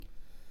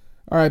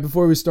All right,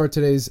 before we start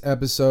today's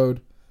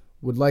episode,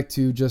 would like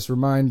to just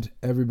remind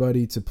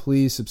everybody to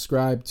please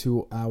subscribe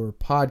to our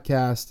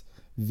podcast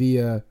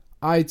via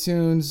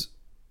iTunes,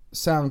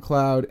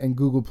 SoundCloud, and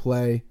Google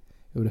Play.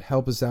 It would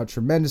help us out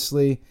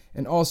tremendously.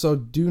 And also,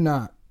 do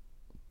not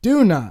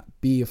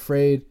be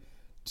afraid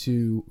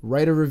to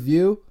write a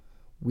review.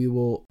 We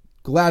will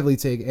gladly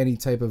take any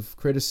type of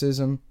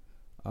criticism.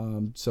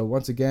 So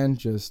once again,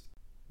 just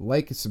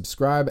like and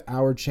subscribe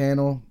our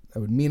channel.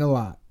 That would mean a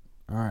lot.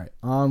 All right,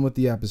 on with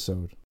the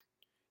episode.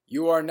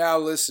 You are now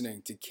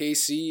listening to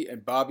KC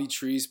and Bobby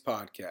Trees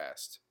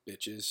podcast,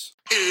 bitches.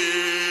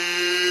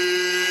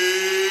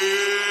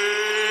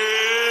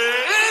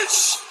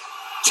 It's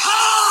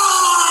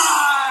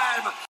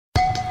time!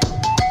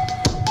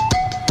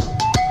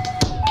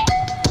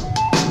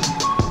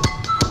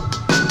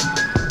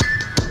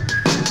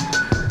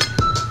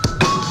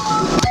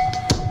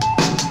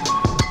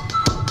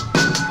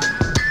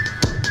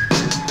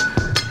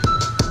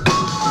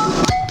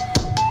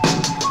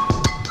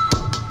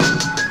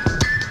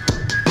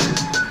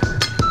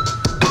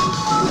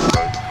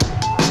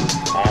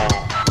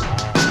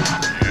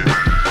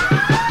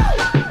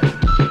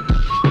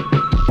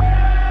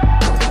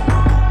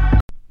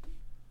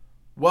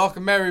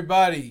 Welcome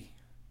everybody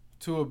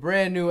to a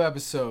brand new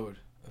episode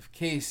of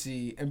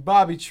KC and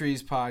Bobby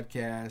Trees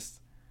podcast.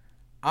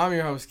 I'm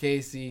your host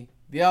Casey.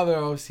 The other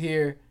host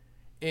here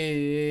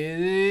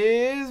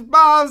is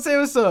Bob. Say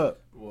what's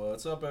up.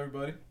 What's up,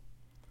 everybody?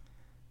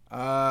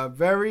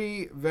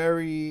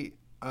 Very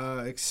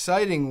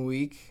exciting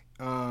week.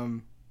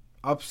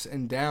 Ups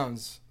and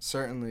downs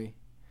certainly.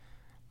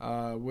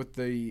 With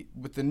the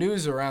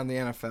news around the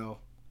NFL,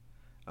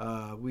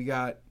 we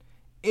got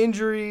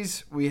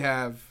injuries. We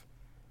have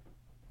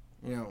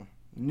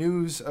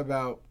news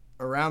about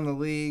around the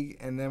league,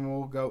 and then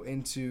we'll go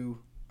into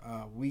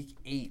week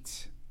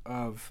 8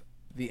 of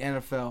the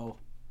NFL.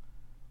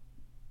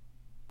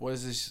 What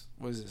is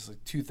this,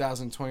 like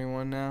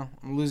 2021 now?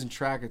 I'm losing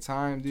track of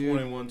time, dude.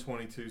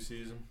 21-22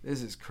 season.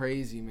 This is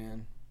crazy,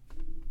 man.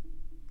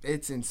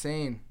 It's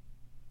insane.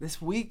 This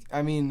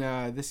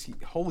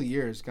whole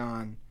year has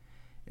gone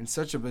in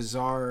such a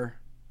bizarre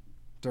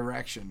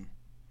direction.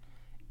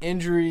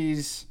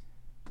 Injuries,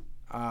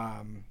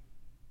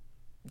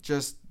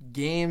 just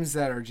games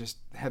that are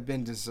have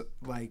been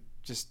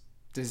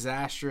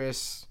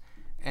disastrous,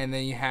 and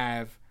then you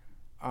have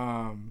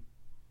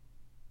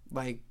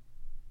like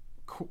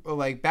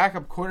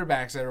backup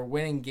quarterbacks that are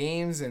winning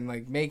games and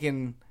like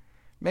making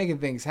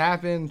things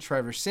happen.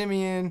 Trevor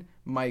Siemian,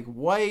 Mike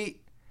White.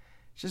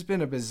 It's just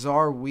been a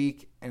bizarre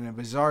week and a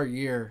bizarre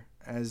year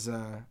as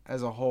a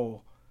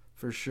whole,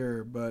 for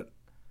sure. But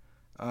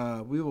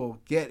we will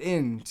get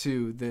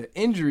into the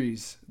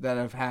injuries that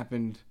have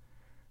happened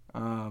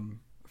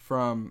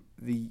from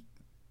the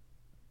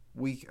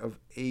week of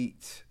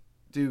 8.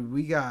 Dude,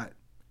 we got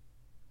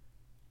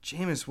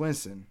Jameis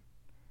Winston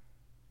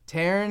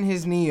tearing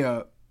his knee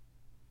up.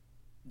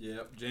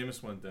 Yep,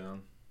 Jameis went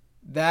down.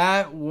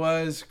 That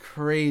was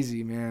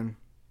crazy, man.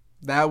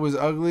 That was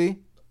ugly.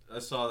 I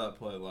saw that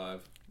play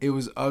live. It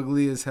was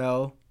ugly as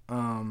hell.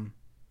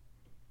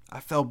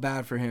 I felt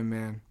bad for him,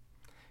 man,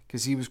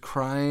 because he was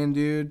crying,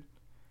 dude.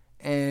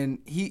 And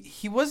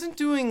he wasn't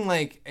doing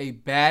like a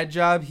bad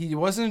job. He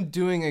wasn't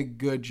doing a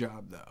good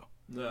job, though.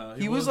 No,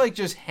 he was like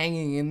just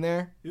hanging in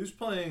there. He was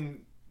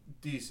playing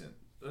decent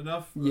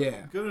enough.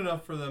 Yeah, good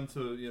enough for them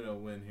to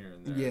win here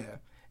and there. Yeah,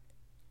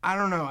 I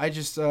don't know. I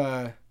just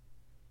I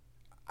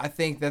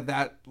think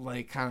that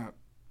like kind of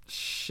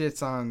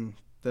shits on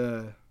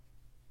the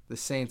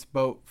Saints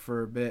boat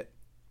for a bit.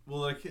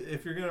 Well, like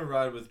if you're gonna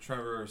ride with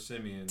Trevor or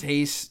Siemian,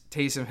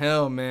 Taysom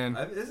Hill, man,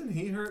 isn't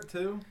he hurt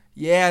too?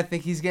 Yeah, I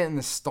think he's getting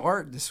the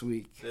start this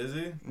week. Is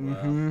he?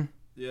 Mm-hmm. Wow.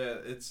 Yeah,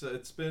 it's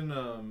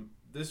been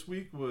this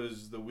week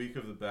was the week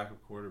of the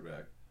backup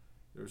quarterback.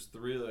 There's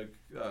 3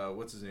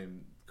 what's his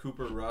name?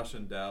 Cooper Rush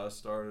in Dallas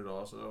started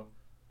also.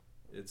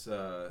 It's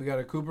we got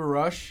a Cooper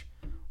Rush,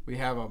 we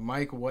have a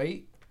Mike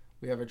White,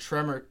 we have a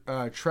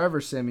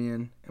Trevor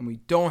Siemian, and we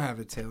don't have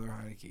a Taylor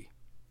Heineke.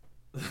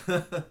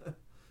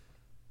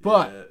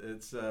 But yeah,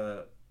 it's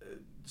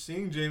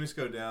seeing Jameis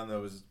go down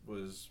though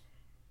was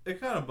it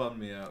kind of bummed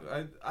me out.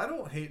 I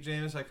don't hate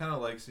Jameis. I kind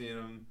of like seeing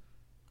him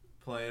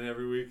playing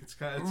every week. It's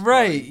right.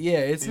 Funny. Yeah,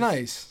 it's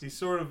nice. He's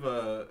sort of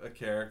a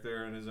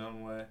character in his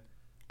own way.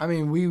 I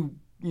mean, we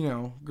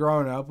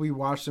growing up, we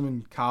watched him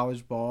in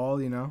college ball.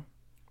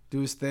 Do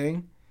his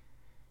thing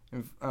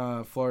in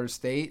Florida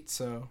State.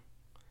 So,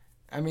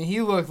 I mean,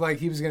 he looked like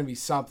he was gonna be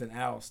something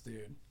else,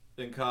 dude.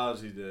 In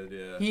college, he did.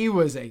 Yeah. He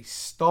was a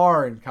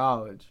star in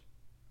college.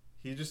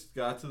 He just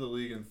got to the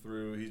league and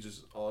threw. He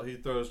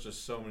throws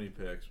just so many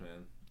picks,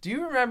 man. Do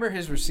you remember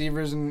his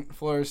receivers in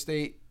Florida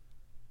State?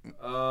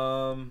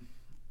 I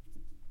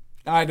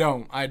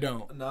don't.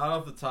 Not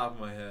off the top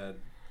of my head.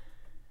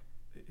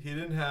 He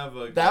didn't have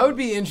a... That would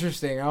be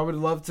interesting. I would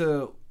love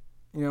to,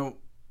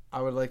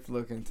 I would like to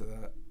look into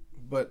that.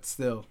 But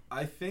still.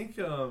 I think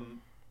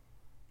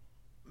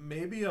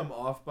maybe I'm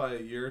off by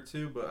a year or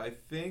two, but I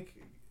think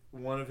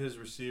one of his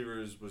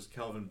receivers was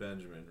Kelvin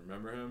Benjamin.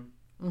 Remember him?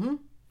 Mm-hmm.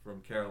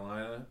 from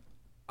Carolina.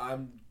 I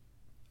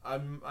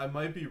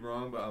might be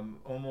wrong, but I'm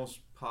almost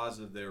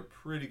positive they were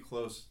pretty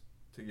close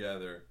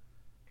together.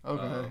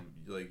 Okay.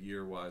 Like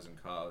year-wise in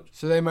college.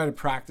 So they might have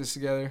practiced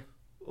together.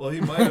 Well, he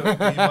might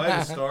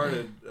have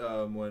started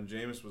when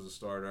Jameis was a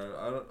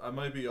starter. I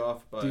might be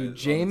off by. Dude, on the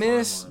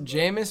timeline,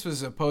 Jameis was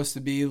supposed to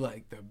be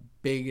like the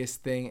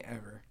biggest thing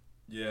ever.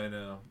 Yeah, I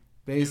know.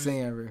 Biggest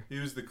thing ever. He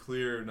was the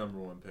clear number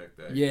one pick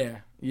that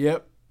year. Yeah.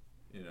 Yep.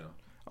 You know.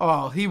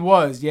 Oh, he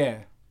was. Yeah.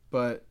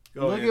 But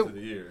Going into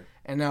the year.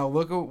 And now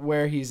look at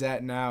where he's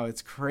at now.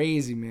 It's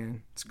crazy,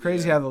 man. It's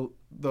crazy how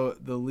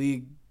the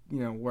league,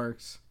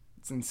 works.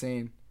 It's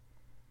insane.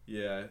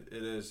 Yeah,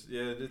 it is.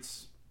 Yeah,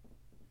 it's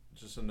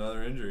just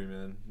another injury,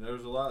 man. There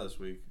was a lot this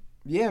week.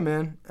 Yeah,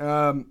 man.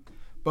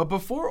 But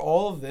before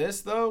all of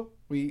this, though,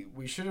 we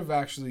should have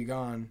actually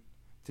gone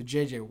to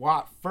J.J.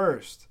 Watt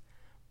first.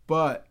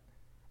 But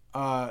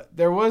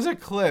there was a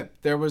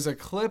clip. There was a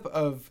clip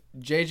of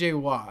J.J.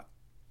 Watt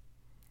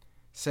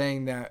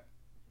saying that,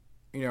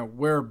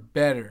 we're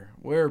better.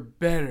 We're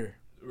better.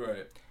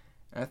 Right.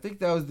 And I think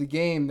that was the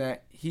game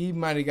that he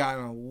might have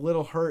gotten a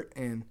little hurt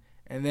in.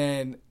 And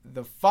then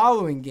the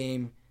following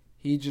game,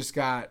 he just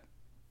got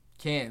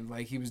canned.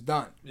 Like, he was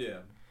done. Yeah.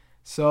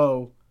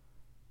 So,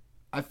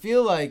 I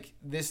feel like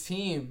this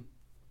team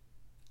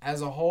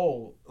as a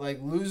whole, like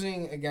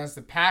losing against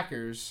the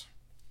Packers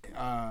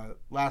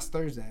last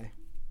Thursday,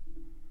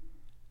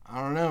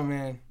 I don't know,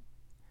 man.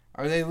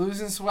 Are they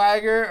losing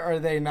swagger or are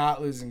they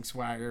not losing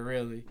swagger,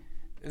 really,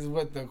 is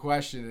what the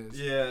question is.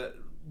 Yeah,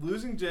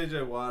 losing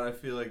J.J. Watt, I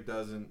feel like,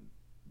 doesn't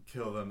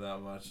kill them that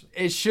much.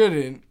 It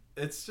shouldn't.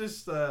 It's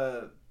just,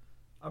 I'm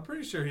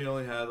pretty sure he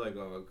only had, like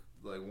 1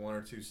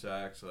 or 2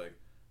 sacks. Like,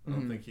 I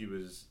don't think he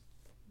was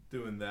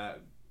doing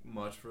that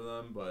much for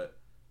them, but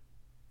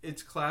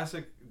it's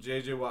classic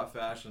J.J. Watt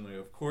fashion. Like,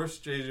 of course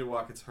J.J.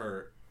 Watt gets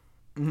hurt,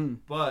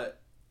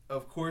 but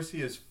of course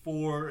he has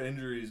 4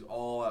 injuries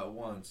all at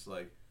once.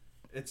 Like,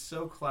 it's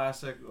so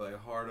classic, like,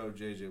 hardo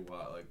J.J.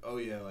 Watt. Like, oh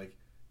yeah, like,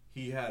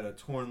 he had a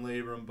torn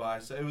labrum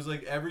bicep. It was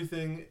like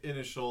everything in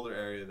his shoulder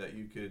area that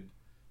you could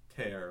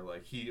tear.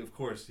 Like, of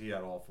course he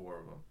had all 4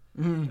 of them.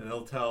 And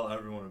he'll tell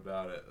everyone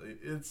about it.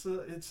 It's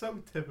so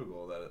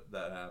typical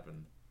that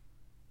happened.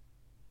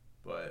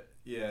 But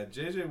yeah,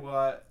 J.J.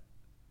 Watt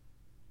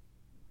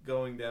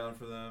going down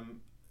for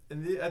them.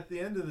 And at the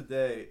end of the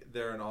day,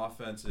 they're an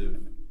offensive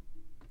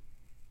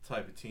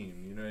type of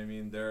team. You know what I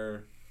mean?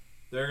 They're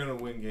gonna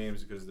win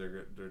games because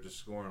they're just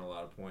scoring a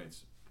lot of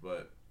points.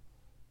 But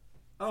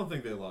I don't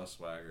think they lost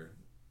swagger.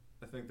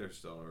 I think they're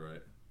still all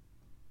right.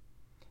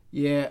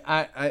 Yeah,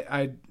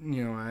 I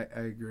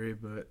agree,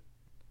 but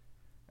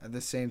at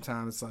the same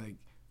time, it's like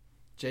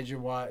J.J.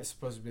 Watt is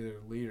supposed to be their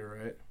leader,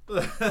 right?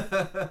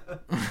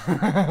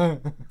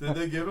 Did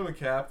they give him a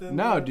captain?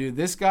 No, dude.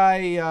 This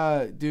guy, he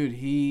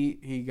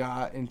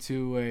got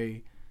into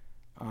a,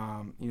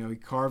 he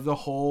carved a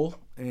hole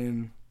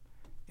in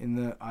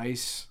the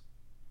ice,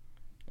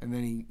 and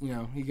then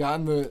he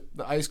got in the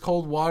ice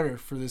cold water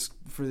for this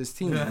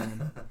team.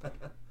 Man.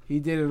 He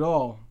did it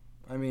all.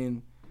 I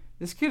mean,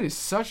 this kid is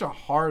such a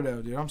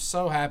hardo, dude. I'm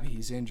so happy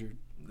he's injured.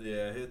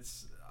 Yeah,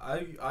 it's.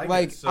 I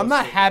like, I'm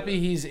not happy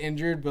he's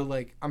injured, but,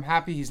 like, I'm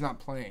happy he's not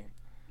playing.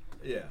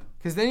 Yeah.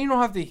 Because then you don't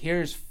have to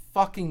hear his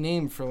fucking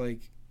name for,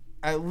 like,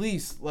 at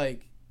least,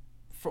 like,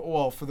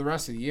 for the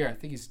rest of the year. I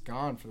think he's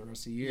gone for the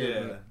rest of the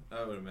year. Yeah,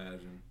 I would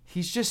imagine.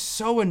 He's just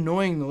so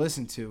annoying to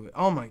listen to.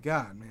 Oh, my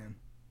God, man.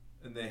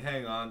 And they've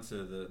hung on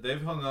to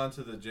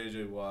the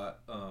J.J.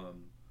 Watt,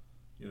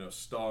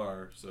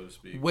 star, so to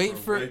speak, for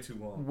way too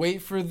long.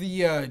 Wait for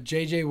the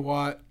J.J.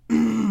 Watt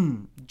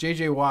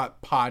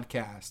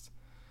podcast.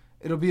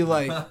 It'll be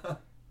like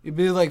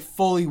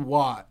Fully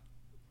Watt.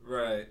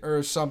 Right.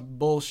 Or some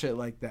bullshit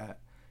like that.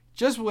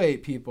 Just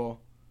wait,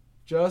 people.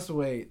 Just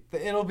wait.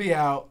 It'll be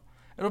out.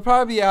 It'll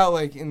probably be out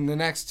like in the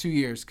next 2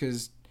 years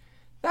because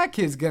that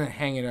kid's going to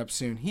hang it up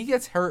soon. He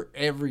gets hurt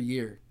every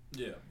year.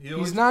 Yeah. He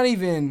always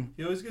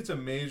gets a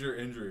major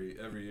injury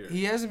every year.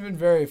 He hasn't been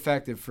very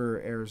effective for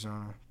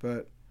Arizona.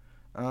 But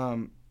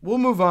we'll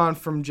move on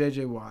from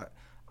J.J. Watt.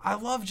 I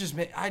love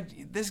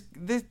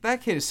that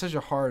kid is such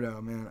a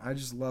hardo, man. I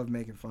just love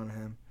making fun of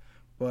him.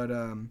 But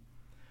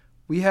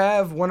we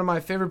have one of my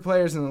favorite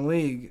players in the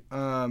league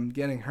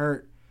getting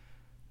hurt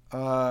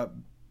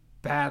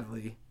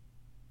badly.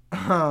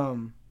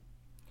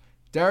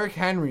 Derrick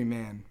Henry,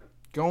 man,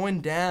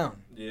 going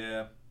down.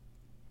 Yeah.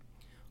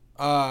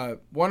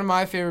 One of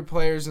my favorite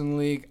players in the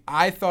league.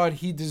 I thought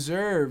he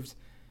deserved.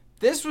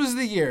 This was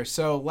the year.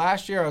 So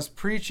last year I was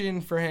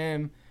preaching for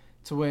him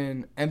to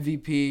win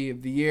MVP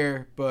of the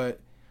year, but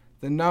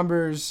the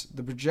numbers,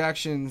 the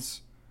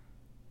projections,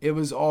 it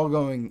was all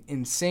going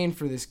insane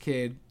for this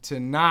kid to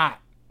not,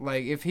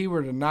 like, if he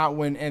were to not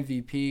win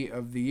MVP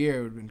of the year,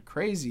 it would have been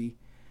crazy.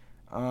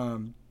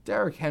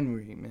 Derrick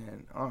Henry,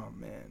 man. Oh,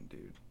 man,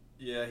 dude.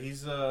 Yeah,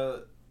 is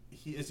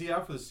he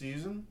out for the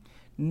season?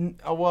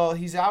 Well,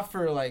 he's out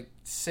for like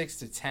 6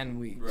 to 10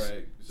 weeks.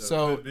 Right.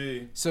 So could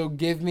be. So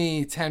give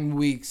me 10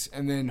 weeks,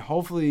 and then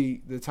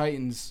hopefully the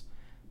Titans,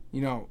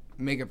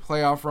 make a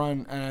playoff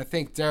run, and I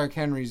think Derrick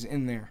Henry's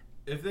in there.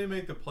 If they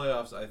make the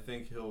playoffs, I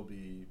think he'll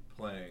be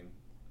playing.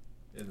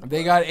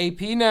 They got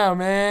AP now,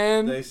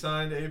 man. They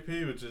signed AP,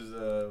 which is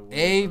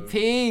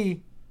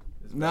AP.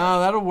 No,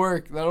 that'll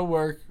work. That'll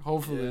work.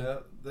 Hopefully. Yeah,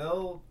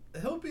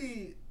 he'll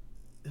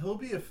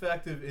be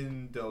effective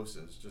in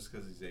doses just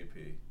because he's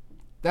AP.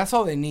 That's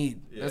all they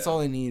need. Yeah. That's all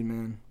they need,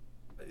 man.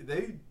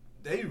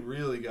 They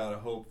really gotta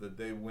hope that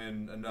they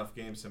win enough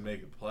games to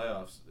make the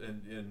playoffs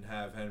and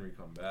have Henry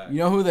come back. You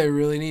know who they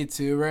really need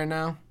too right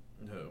now?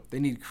 Who? They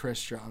need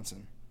Chris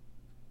Johnson.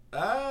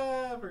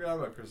 I forgot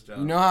about Chris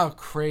Johnson. You know how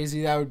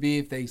crazy that would be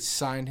if they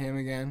signed him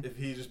again? If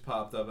he just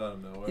popped up out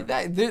of nowhere.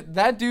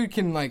 That dude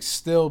can like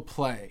still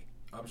play.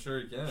 I'm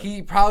sure he can.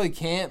 He probably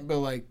can't, but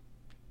like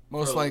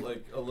most like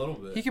a little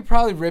bit. He could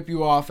probably rip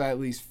you off at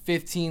least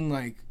 15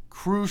 like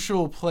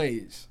crucial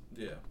plays.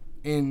 Yeah.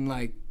 In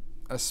like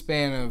a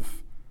span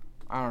of,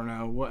 I don't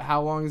know,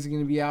 how long is he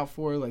going to be out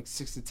for? Like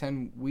 6 to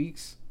 10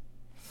 weeks?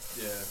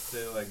 Yeah,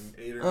 say like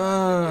 8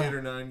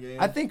 or 9 games.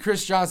 I think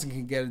Chris Johnson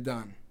can get it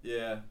done.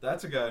 Yeah,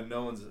 that's a guy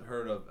no one's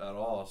heard of at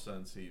all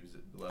since he was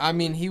left. I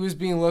mean, he was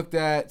being looked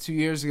at 2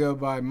 years ago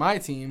by my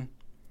team.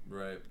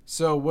 Right.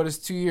 So what does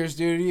 2 years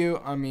do to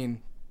you? I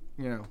mean,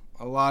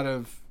 a lot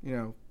of,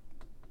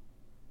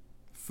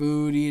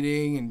 food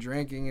eating and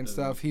drinking and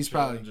stuff. He's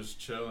probably just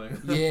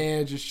chilling.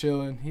 Yeah, just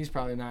chilling. He's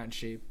probably not in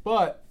shape,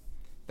 but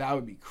that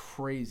would be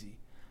crazy.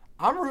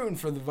 I'm rooting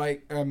for the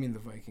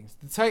Vikings,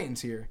 the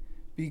Titans here,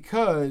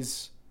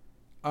 because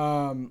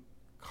Carson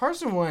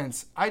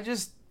Wentz.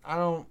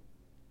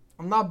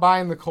 I'm not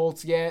buying the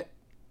Colts yet.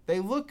 They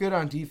look good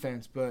on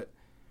defense, but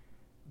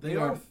they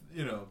are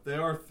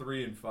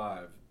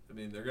 3-5. I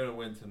mean, they're gonna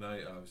win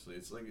tonight. Obviously,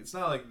 it's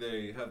not like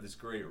they have this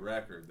great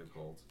record, the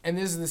Colts. And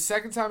this is the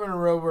second time in a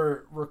row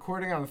we're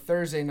recording on a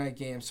Thursday night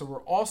game, so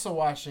we're also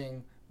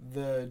watching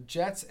the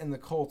Jets and the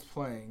Colts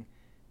playing,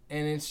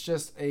 and it's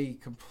just a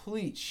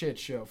complete shit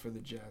show for the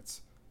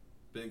Jets.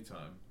 Big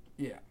time.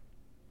 Yeah,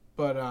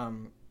 but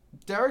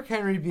Derrick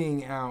Henry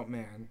being out,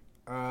 man,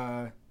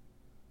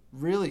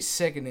 really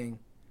sickening.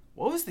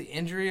 What was the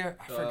injury? I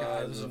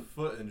forgot. It was a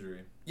foot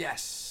injury.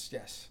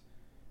 Yes.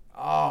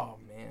 Oh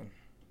man.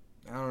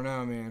 I don't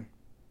know, man.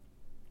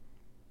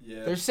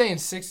 Yeah. They're saying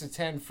 6 to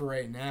 10 for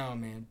right now,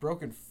 man.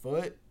 Broken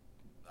foot.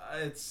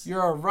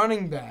 You're a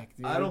running back,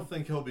 dude. I don't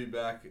think he'll be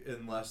back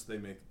unless they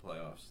make the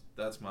playoffs.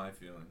 That's my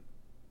feeling.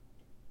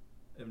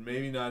 And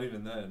maybe not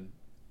even then.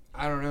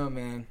 I don't know,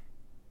 man.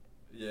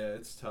 Yeah,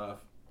 it's tough.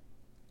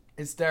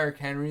 It's Derrick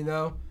Henry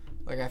though.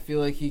 Like I feel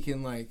like he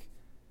can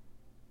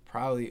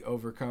probably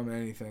overcome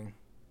anything.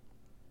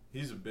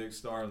 He's a big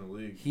star in the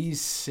league.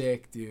 He's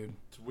sick, dude.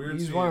 It's weird.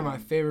 He's one of my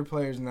favorite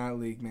players in that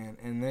league, man.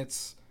 And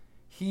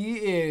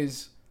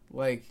he's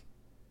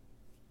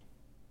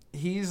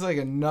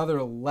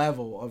another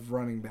level of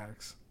running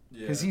backs.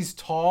 Yeah. Because he's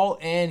tall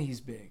and he's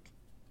big.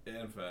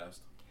 And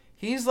fast.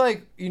 He's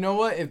like, you know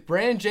what? If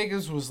Brandon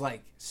Jacobs was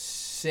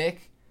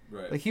sick,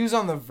 right? Like he was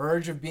on the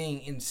verge of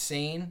being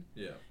insane.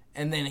 Yeah.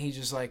 And then he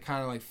just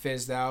kind of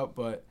fizzed out,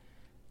 but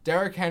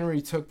Derrick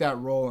Henry took that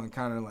role and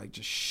kind of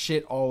just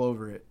shit all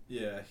over it.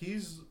 Yeah,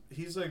 he's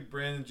like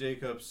Brandon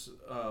Jacobs'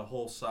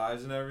 whole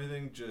size and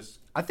everything.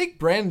 I think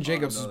Brandon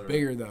Jacobs was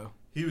bigger though.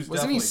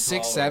 Wasn't he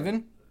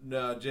 6'7"?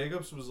 No,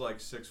 Jacobs was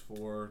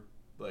 6'4",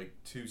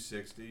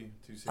 260.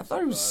 I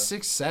thought he was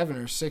 6'7"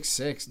 or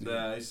 6'6", dude.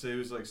 Nah, he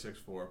was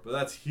 6'4", but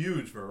that's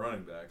huge for a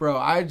running back. Bro,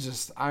 I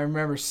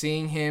remember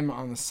seeing him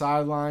on the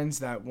sidelines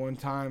that one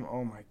time.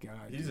 Oh my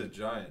god, he's a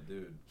giant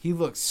dude. He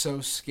looks so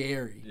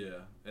scary.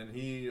 Yeah, and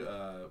he,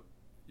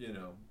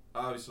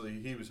 obviously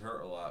he was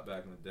hurt a lot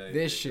back in the day.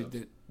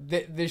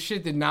 This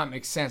shit did not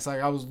make sense.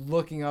 I was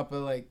looking up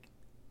at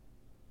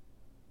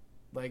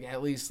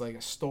at least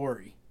a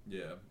story.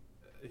 Yeah,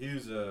 he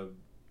was a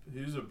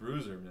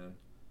bruiser, man.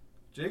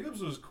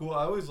 Jacobs was cool.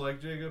 I always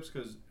liked Jacobs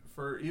because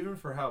even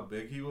for how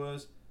big he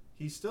was,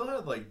 he still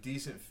had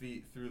decent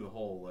feet through the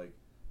hole.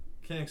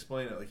 Can't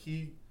explain it.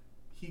 He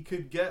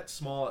could get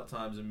small at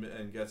times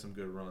and get some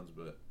good runs,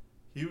 but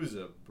he was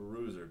a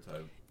bruiser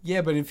type.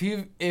 Yeah, but if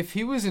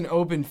he was in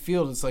open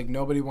field, it's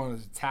nobody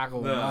wanted to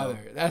tackle him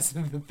either. That's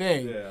the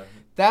thing. Yeah.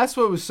 That's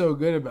what was so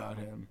good about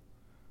him.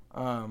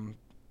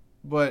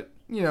 But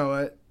you know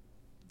what,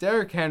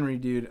 Derrick Henry,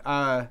 dude.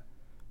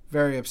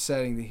 Very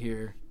upsetting to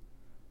hear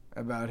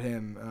about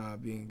him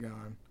being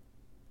gone.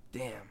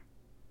 Damn.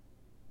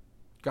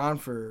 Gone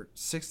for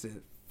 6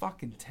 to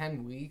fucking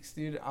 10 weeks,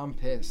 dude. I'm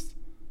pissed.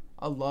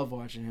 I love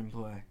watching him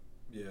play.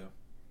 Yeah.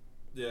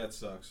 Yeah, it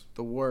sucks.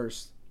 The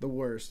worst. But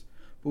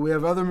we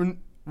have other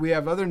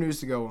news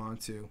to go on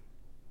to.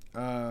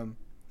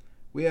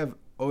 We have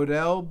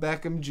Odell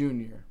Beckham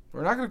Jr.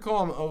 We're not going to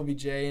call him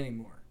OBJ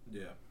anymore.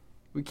 Yeah.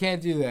 We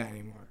can't do that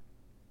anymore.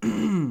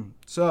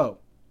 So,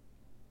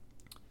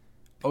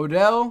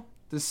 Odell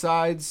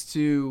decides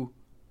to,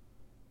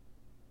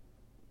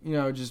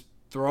 just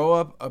throw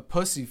up a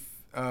pussy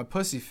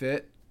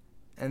fit,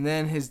 and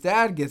then his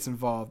dad gets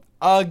involved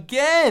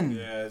again.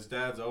 Yeah, his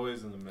dad's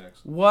always in the mix.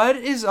 What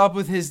is up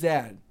with his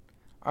dad?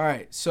 All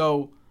right,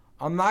 so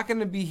I'm not going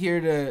to be here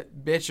to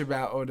bitch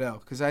about Odell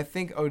because I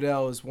think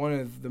Odell is one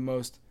of the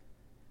most,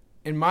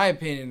 in my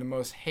opinion, the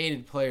most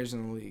hated players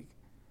in the league.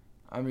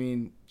 I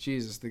mean,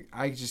 Jesus,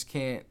 I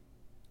can't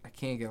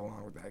get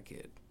along with that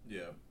kid.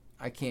 Yeah.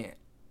 I can't.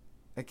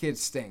 That kid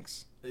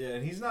stinks. Yeah,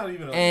 and he's not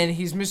even. And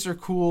he's Mr.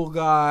 Cool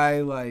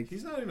Guy. Like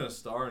he's not even a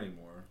star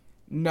anymore.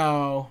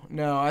 No.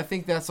 I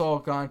think that's all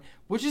gone,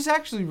 which is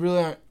actually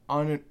really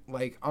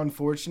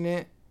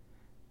unfortunate.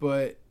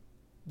 But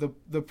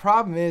the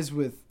problem is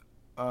with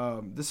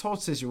this whole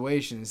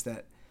situation is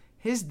that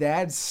his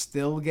dad's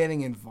still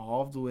getting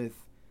involved with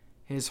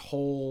his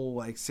whole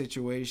like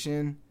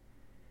situation.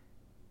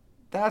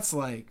 That's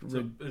like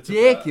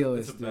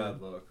ridiculous. It's a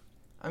bad look.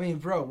 I mean,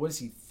 bro, what is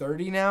he,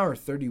 30 now or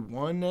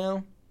 31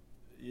 now?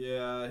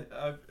 Yeah,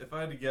 if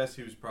I had to guess,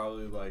 he was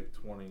probably like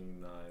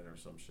 29 or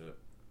some shit.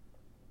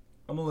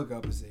 I'm gonna look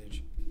up his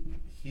age.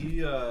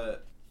 He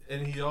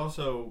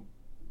also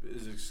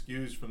is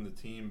excused from the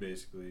team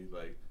basically.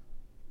 Like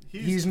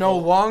he's no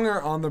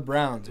longer on the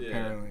Browns.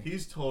 Apparently,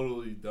 he's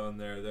totally done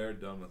there. They're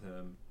done with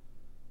him.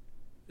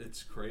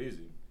 It's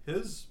crazy.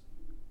 His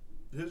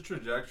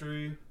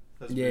trajectory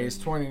has been, he's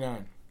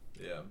 29.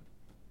 Yeah.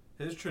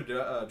 His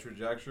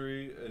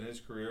trajectory in his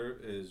career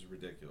is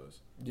ridiculous.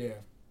 Yeah.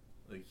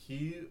 Like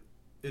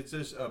it's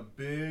just a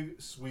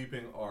big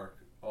sweeping arc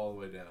all the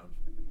way down.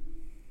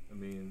 I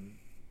mean,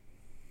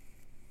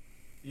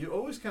 you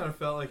always kind of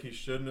felt like he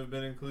shouldn't have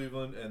been in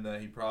Cleveland and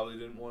that he probably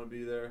didn't want to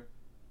be there.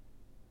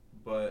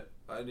 But,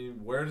 I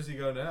mean, where does he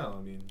go now?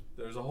 I mean,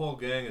 there's a whole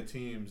gang of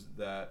teams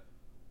that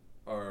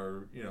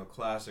are,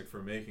 classic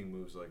for making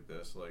moves like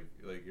this. Like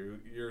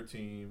your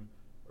team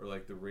or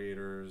like the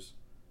Raiders.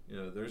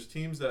 There's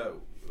teams that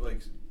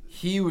like.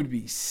 He would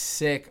be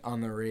sick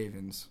on the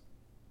Ravens.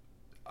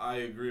 I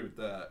agree with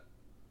that.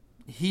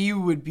 He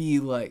would be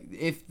like,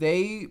 if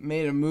the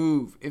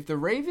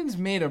Ravens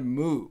made a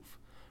move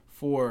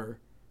for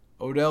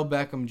Odell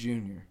Beckham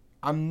Jr.,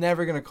 I'm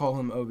never going to call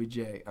him OBJ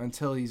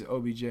until he's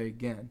OBJ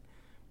again.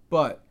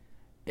 But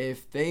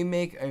if they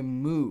make a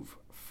move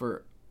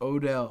for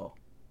Odell,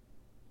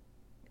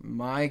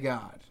 my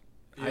God,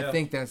 yeah. I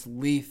think that's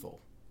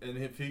lethal. And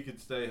if he could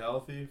stay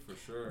healthy, for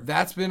sure.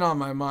 That's been on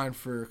my mind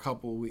for a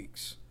couple of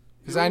weeks.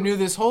 Because I knew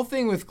this whole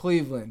thing with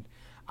Cleveland.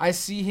 I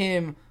see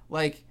him,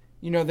 like,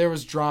 there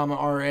was drama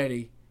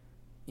already.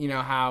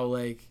 How,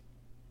 like,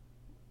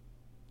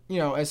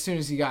 as soon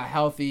as he got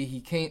healthy,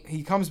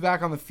 he comes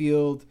back on the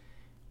field.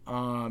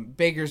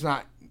 Baker's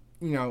not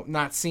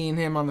seeing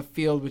him on the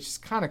field, which is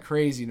kind of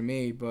crazy to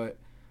me. But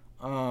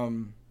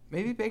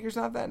maybe Baker's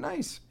not that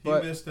nice. He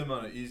missed him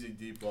on an easy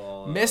deep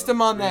ball. Missed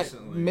him on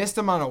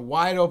a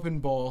wide open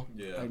ball.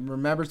 Yeah. I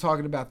remember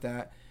talking about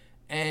that.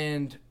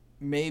 And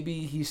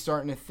maybe he's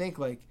starting to think,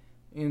 like,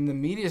 and the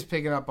media's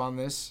picking up on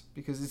this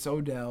because it's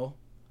Odell.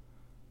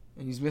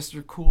 And he's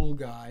Mr. Cool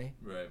Guy.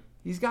 Right.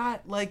 He's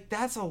got, like,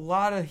 that's a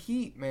lot of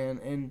heat, man.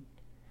 And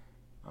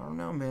I don't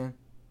know, man.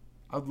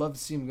 I'd love to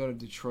see him go to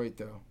Detroit,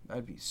 though.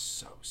 That'd be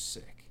so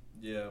sick.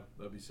 Yeah,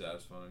 that'd be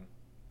satisfying.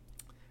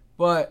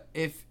 But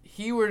if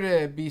he were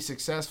to be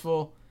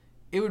successful,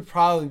 it would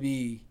probably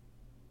be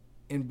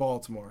in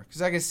Baltimore.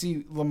 Because I could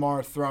see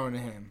Lamar throwing to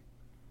him.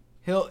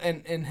 He'll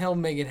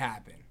make it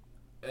happen.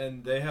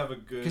 And they have a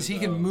good... Because he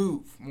can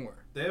move more.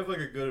 They have, like,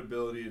 a good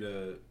ability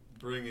to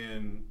bring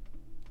in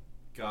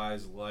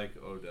guys like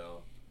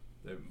Odell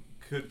that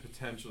could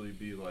potentially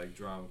be, like,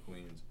 drama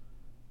queens.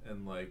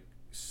 And, like,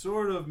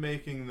 sort of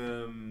making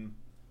them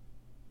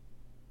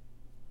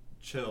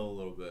chill a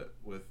little bit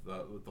with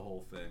the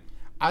whole thing.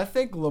 I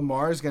think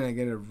Lamar's going to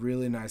get a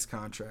really nice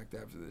contract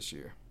after this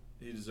year.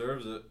 He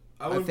deserves it.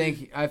 I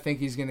think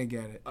he's going to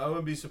get it. I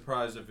wouldn't be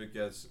surprised if it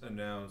gets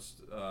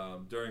announced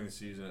during the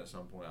season at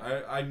some point.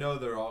 I know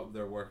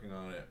they're working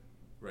on it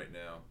right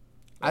now.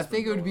 I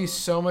think it would be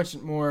so much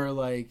more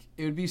like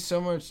it would be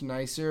so much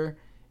nicer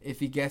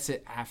if he gets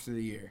it after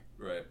the year.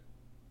 Right.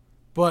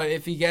 But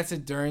if he gets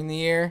it during the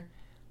year,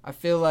 I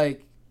feel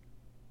like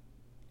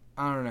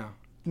I don't know.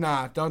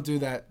 Nah, don't do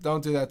that.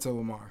 Don't do that to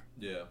Lamar.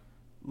 Yeah.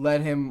 Let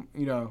him,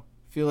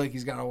 feel like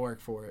he's got to work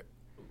for it.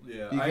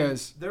 Yeah.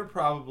 Because they're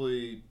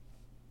probably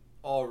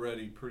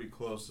already pretty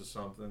close to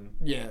something.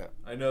 Yeah.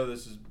 I know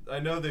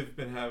they've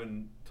been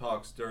having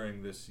talks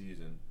during this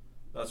season.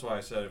 That's why I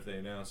said if they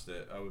announced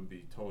it, I would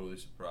be totally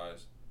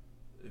surprised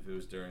if it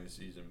was during the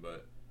season.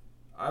 But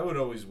I would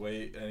always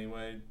wait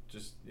anyway,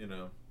 just,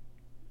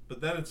 But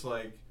then it's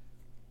like,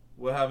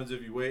 what happens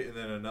if you wait and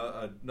then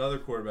another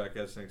quarterback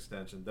gets an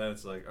extension? Then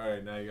it's like, all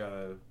right, now you got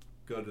to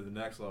go to the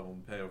next level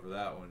and pay over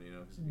that one,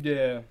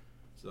 Yeah.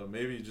 So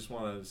maybe you just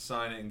want to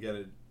sign it and get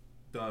it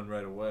done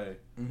right away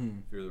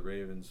if you're the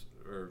Ravens,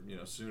 or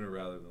sooner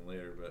rather than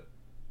later. But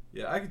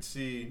yeah, I could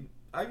see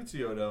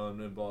Odell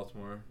in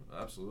Baltimore,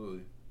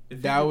 absolutely.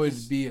 That would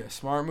be a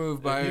smart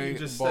move by Baltimore. He could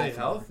just Baltimore. Stay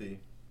healthy.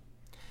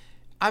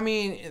 I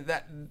mean,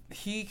 that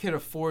he could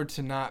afford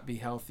to not be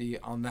healthy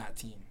on that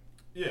team.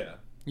 Yeah.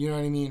 You know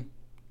what I mean?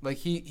 Like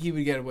he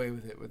would get away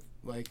with it with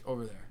like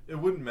over there. It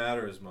wouldn't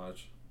matter as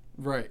much.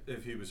 Right.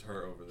 If he was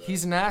hurt over there.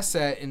 He's an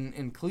asset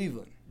in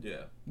Cleveland.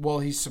 Yeah. Well,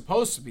 he's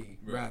supposed to be,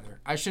 Right.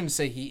 rather. I shouldn't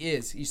say he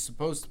is. He's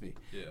supposed to be.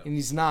 Yeah. And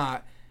he's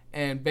not.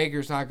 And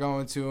Baker's not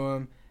going to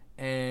him.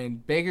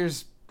 And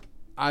Baker's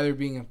either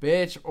being a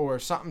bitch or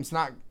something's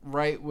not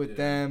right with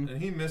them.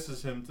 And he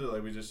misses him, too,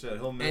 like we just said.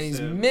 He'll miss him. And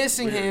he's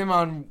missing Weird. him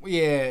on,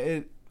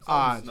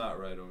 odd. Something's not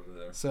right over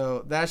there.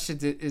 So that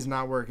shit is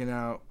not working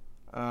out.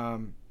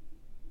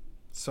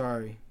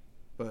 Sorry.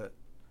 But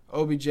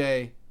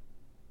OBJ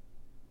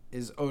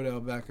is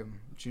Odell Beckham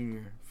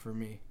Jr. for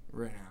me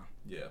right now.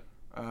 Yeah.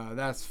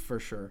 That's for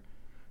sure.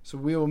 So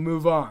we will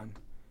move on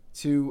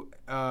to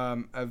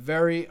a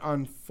very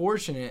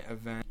unfortunate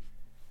event.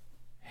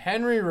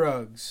 Henry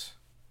Ruggs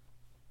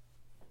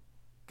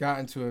got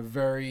into a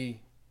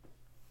very,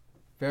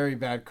 very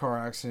bad car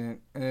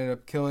accident and ended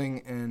up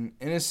killing an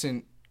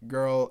innocent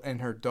girl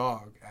and her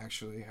dog,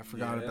 actually. I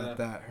forgot about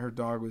that. Her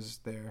dog was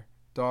there.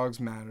 Dogs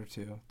matter,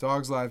 too.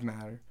 Dogs' lives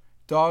matter.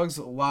 Dogs'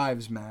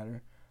 lives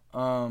matter.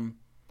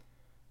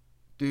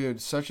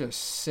 Dude, such a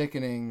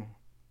sickening,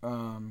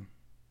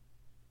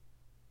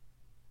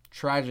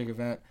 tragic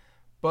event.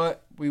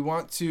 But we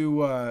want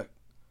to,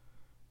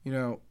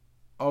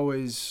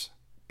 always,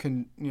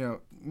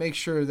 make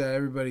sure that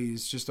everybody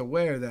is just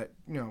aware that,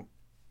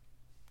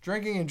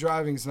 drinking and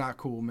driving is not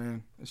cool,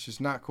 man. It's just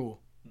not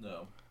cool.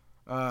 No.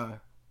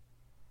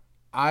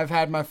 I've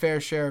had my fair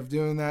share of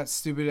doing that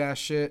stupid ass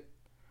shit.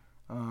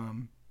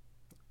 And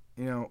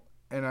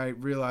I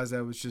realized that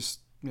it was just,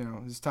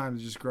 it's time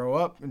to just grow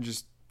up and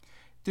just,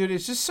 dude,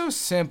 it's just so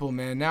simple,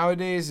 man.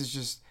 Nowadays, it's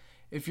just,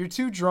 if you're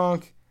too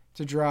drunk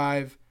to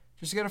drive,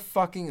 just get a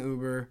fucking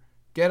Uber,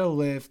 get a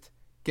Lyft,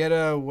 get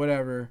a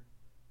whatever,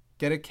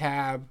 get a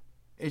cab.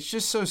 It's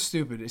just so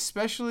stupid,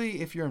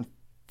 especially if you're in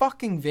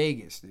fucking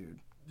Vegas, dude.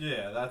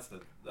 Yeah, that's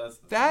the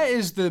That thing.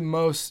 is the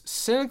most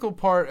cynical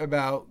part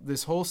about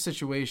this whole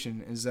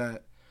situation, is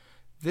that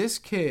this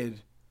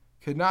kid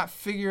could not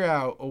figure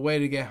out a way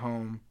to get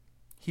home.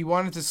 He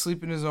wanted to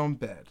sleep in his own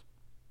bed.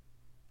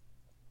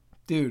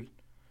 Dude,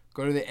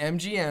 go to the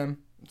MGM.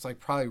 It's like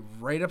probably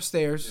right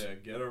upstairs. Yeah,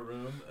 get a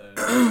room and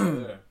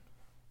stay there.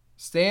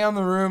 Stay on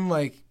the room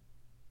like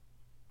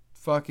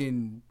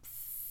fucking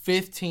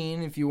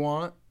 15 if you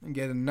want, and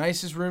get the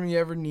nicest room you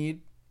ever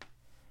need.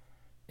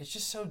 It's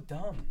just so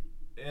dumb.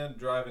 And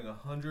driving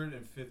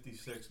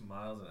 156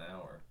 miles an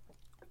hour.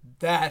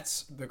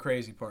 That's the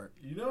crazy part.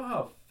 You know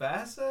how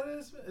fast that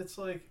is? It's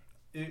like,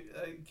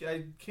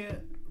 I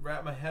can't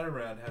wrap my head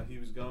around how he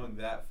was going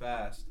that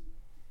fast.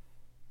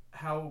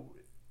 How,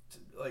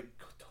 like,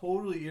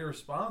 totally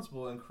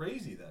irresponsible and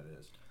crazy that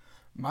is.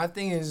 My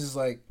thing is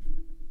like,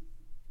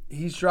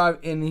 he's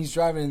driving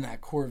in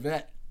that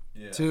Corvette,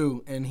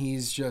 too, and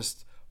he's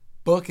just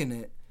booking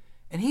it.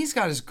 And he's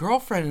got his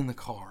girlfriend in the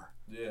car.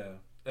 Yeah.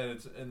 And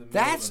it's in the middle of the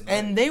night.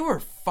 And they were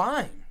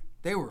fine.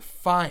 They were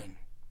fine.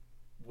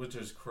 Which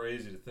is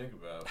crazy to think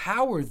about.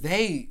 How were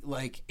they,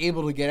 like,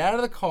 able to get out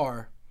of the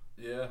car,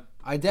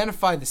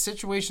 identify the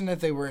situation that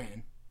they were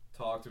in,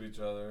 talk to each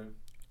other,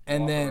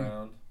 and walk then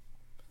around.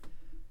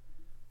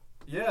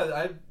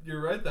 Yeah,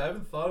 you're right. I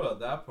haven't thought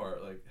about that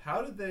part. Like,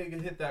 how did they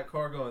hit that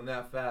car going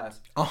that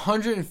fast?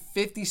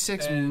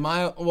 156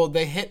 miles. Well,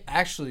 they hit.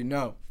 Actually,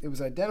 no. It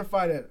was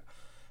identified at.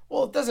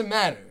 Well, it doesn't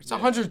matter. It's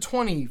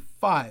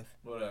 125.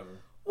 Whatever.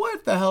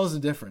 What the hell is the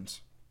difference?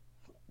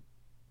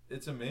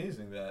 It's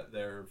amazing that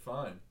they're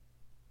fine.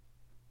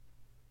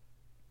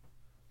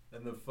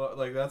 And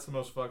that's the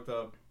most fucked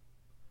up,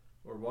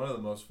 or one of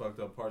the most fucked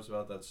up parts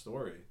about that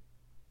story.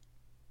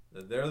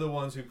 That they're the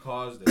ones who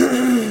caused it,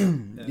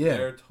 and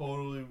they're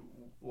totally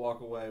walk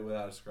away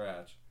without a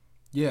scratch.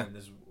 Yeah. And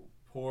this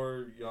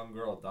poor young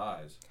girl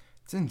dies.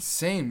 It's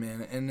insane,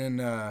 man. And then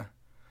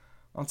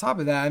on top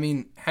of that, I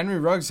mean, Henry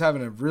Ruggs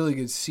having a really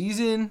good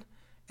season,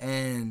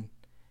 and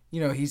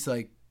he's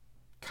like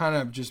kind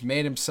of just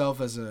made himself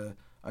as a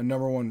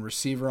number one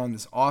receiver on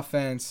this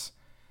offense.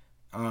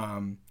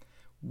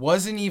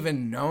 Wasn't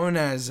even known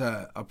as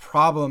a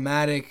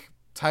problematic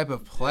type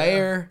of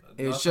player.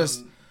 It was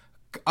just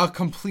a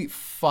complete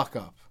fuck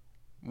up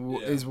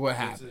is what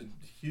happened.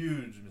 It's a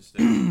huge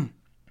mistake.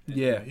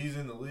 Yeah. He's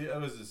in the league.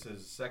 Was this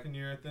his second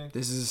year, I think?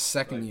 This is his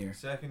second year.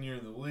 Second year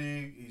in the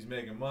league. He's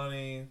making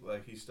money.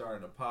 Like, he's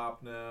starting to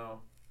pop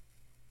now.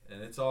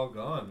 And it's all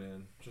gone,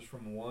 man. Just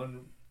from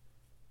one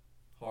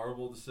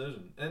horrible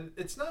decision. And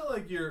it's not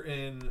like you're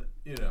in,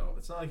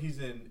 it's not like he's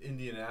in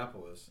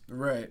Indianapolis.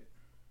 Right.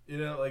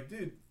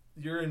 Dude,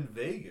 you're in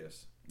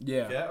Vegas.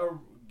 Yeah.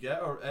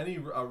 Get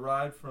a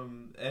ride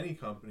from any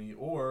company,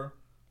 or,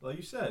 like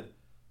you said,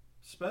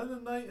 spend the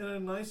night in a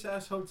nice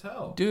ass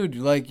hotel. Dude,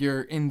 like,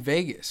 you're in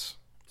Vegas.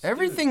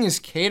 Everything is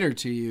catered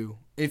to you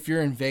if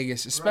you're in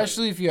Vegas,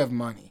 especially if you have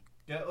money.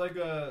 Get like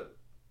a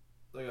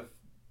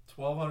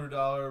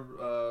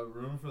 $1,200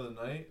 room for the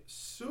night.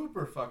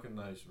 Super fucking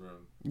nice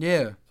room.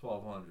 Yeah.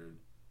 $1,200,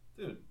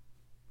 dude.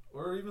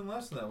 Or even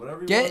less than that,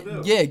 whatever you want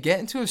to do. Yeah, get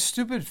into a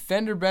stupid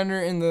fender bender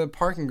in the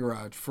parking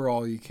garage for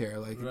all you care.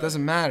 Like, It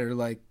doesn't matter.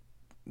 Like,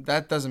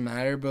 that doesn't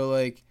matter. But,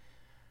 like,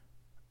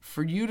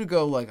 for you to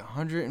go like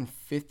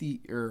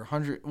 150 or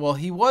 100, well,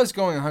 he was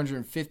going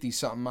 150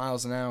 something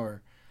miles an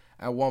hour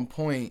at one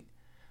point,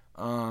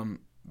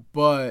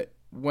 but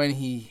when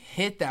he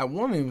hit that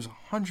woman, it was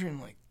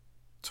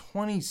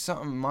 120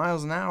 something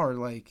miles an hour,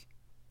 like.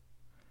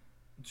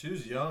 She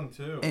was young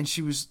too, and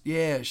she was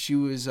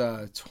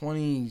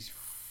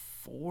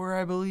 24,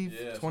 I believe.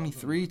 Yeah,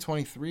 23,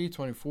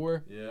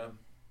 24. Yeah,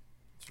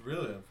 it's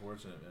really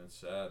unfortunate, man. It's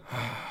sad.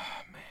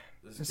 Man,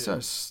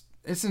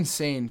 it's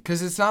insane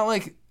because it's not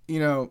like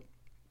you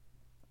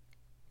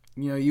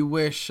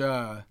wish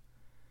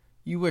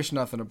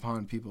nothing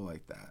upon people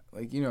like that.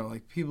 Like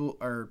like people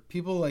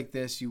like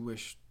this. You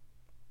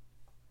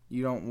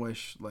don't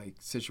wish like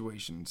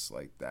situations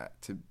like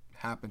that to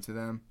happen to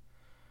them.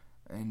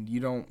 And you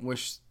don't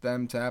wish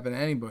them to happen to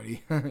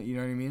anybody. You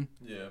know what I mean?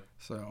 Yeah.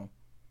 So,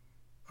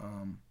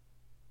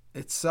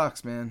 it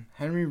sucks, man.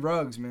 Henry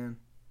Ruggs, man.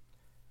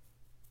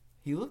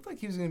 He looked like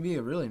he was going to be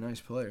a really nice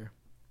player.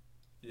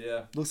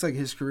 Yeah. Looks like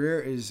his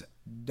career is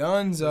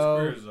donezo. His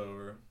career is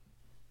over.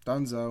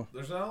 Donezo.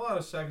 There's not a lot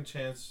of second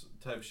chance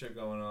type shit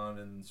going on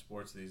in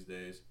sports these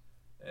days.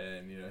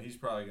 And, he's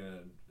probably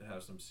going to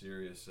have some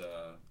serious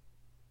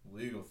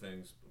legal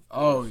things.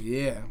 Oh,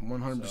 yeah.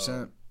 100%.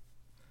 So,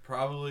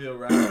 probably a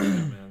wrap for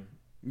him, man.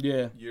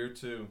 Yeah. Year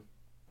 2.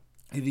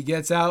 If he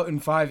gets out in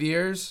 5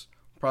 years,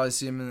 probably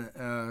see him in the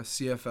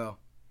CFL.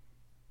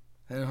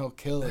 And he'll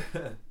kill it.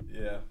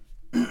 Yeah.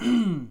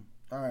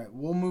 All right,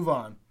 we'll move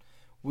on.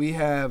 We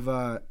have,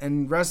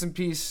 and rest in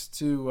peace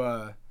to,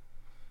 I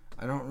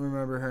don't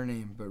remember her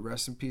name, but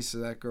rest in peace to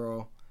that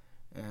girl.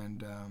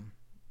 And,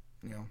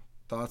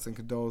 thoughts and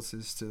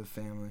condolences to the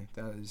family.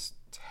 That is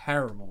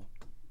terrible.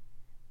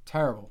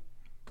 Terrible.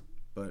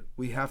 But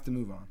we have to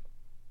move on.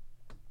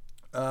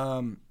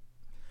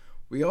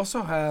 We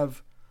also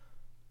have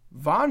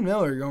Von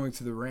Miller going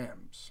to the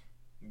Rams.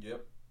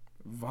 Yep.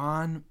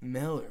 Von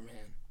Miller,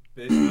 man.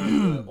 Basically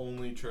the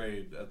only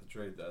trade at the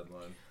trade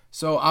deadline.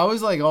 So I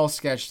was like all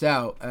sketched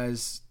out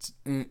as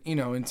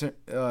into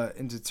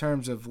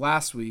terms of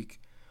last week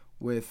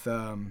with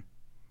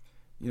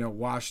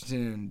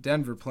Washington and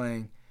Denver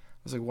playing.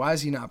 I was like, why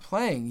is he not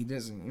playing? He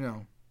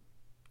doesn't,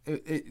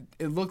 It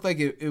looked like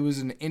it was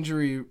an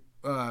injury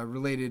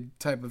related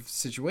type of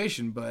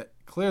situation, but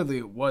clearly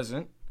it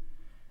wasn't.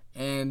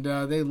 And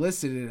they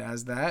listed it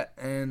as that,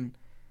 and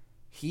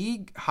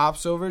he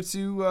hops over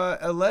to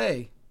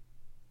LA.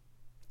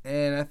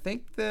 And I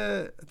think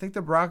the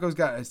Broncos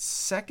got a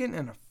second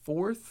and a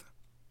fourth.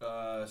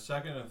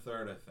 Second and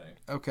third, I think.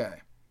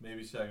 Okay.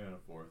 Maybe second and a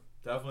fourth.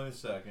 Definitely the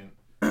second.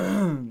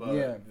 But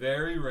yeah.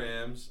 Very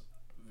Rams,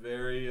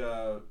 very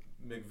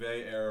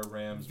McVay era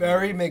Rams.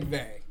 Very move.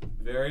 McVay.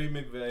 Very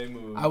McVay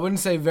move. I wouldn't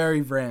say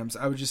very Rams.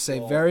 I would just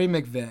say very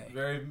McVay.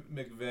 Very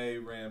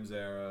McVay Rams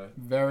era.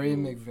 Very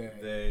move.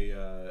 McVay. They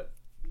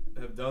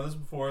have done this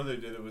before. They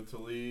did it with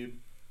Talib.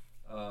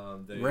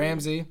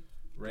 Ramsey.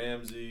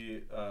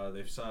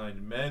 They've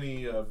signed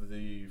many of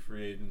the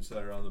free agents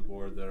that are on the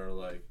board that are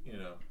like,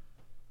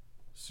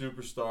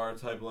 superstar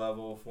type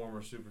level,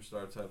 former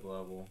superstar type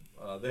level.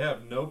 They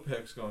have no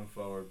picks going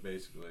forward,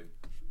 basically.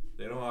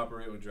 They don't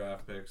operate with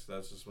draft picks.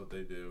 That's just what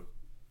they do.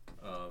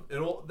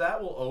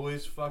 That will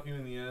always fuck you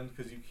in the end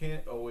because you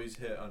can't always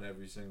hit on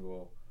every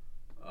single,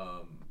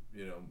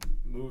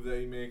 move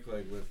that you make,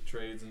 like with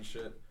trades and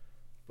shit.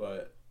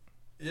 But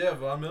yeah,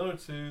 Von Miller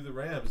to the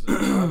Rams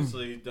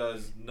obviously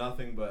does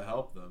nothing but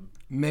help them.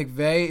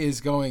 McVay is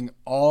going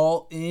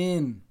all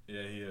in.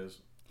 Yeah, he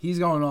is. He's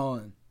going all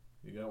in.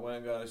 He went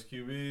and got his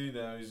QB.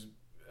 Now he's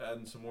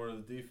adding some more to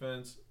the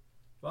defense.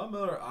 Von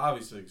Miller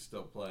obviously can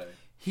still play.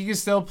 He can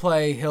still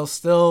play.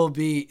 He'll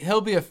be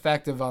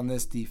effective on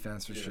this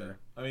defense for sure.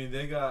 I mean,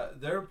 they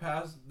got their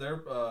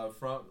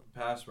front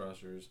pass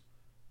rushers.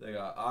 They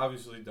got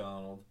obviously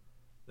Donald.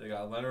 They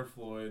got Leonard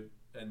Floyd,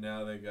 and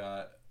now they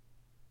got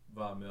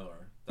Von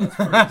Miller. That's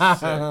pretty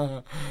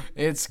sick.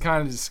 It's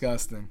kind of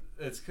disgusting.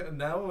 It's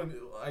now when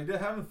I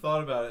haven't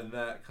thought about it in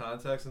that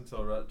context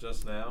until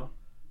just now.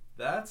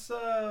 That's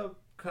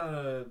kind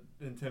of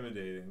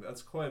intimidating.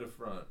 That's quite a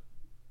front.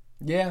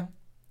 Yeah.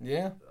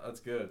 That's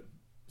good.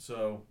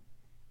 So,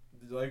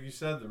 like you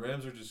said, the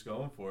Rams are just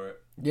going for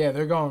it. Yeah,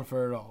 they're going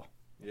for it all.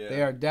 Yeah.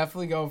 They are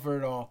definitely going for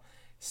it all.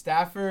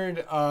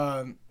 Stafford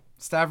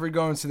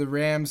going to the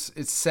Rams,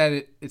 it set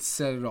it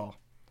all.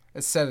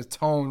 It set a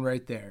tone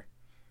right there.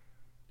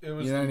 It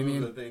was the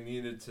move that they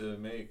needed to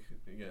make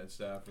against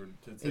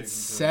Stafford to take. It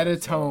set a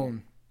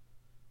tone.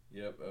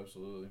 Yep,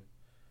 absolutely.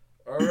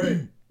 All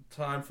right,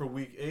 time for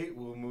Week 8.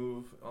 We'll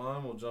move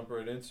on. We'll jump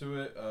right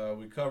into it.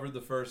 We covered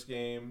the first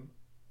game,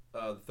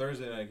 the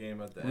Thursday night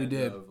game at the end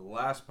of the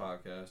last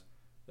podcast.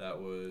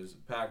 That was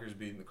Packers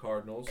beating the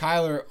Cardinals.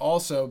 Kyler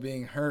also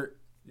being hurt.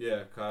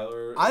 Yeah,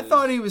 Kyler. I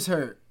thought he was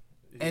hurt.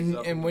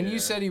 And when you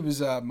said he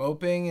was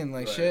moping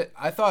and shit,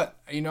 I thought,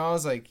 I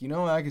was like,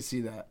 I could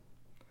see that.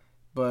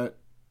 But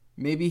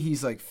maybe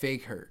he's like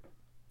fake hurt.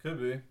 Could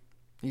be.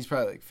 He's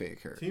probably like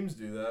fake hurt. Teams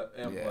do that,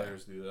 and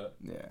players do that.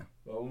 Yeah.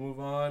 But we'll move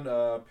on.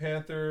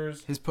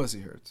 Panthers. His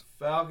pussy hurts.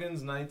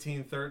 Falcons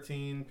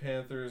 19-13.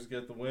 Panthers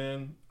get the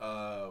win.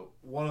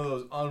 One of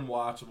those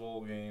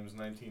unwatchable games,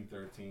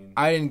 19-13.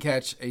 I didn't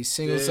catch a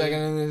single second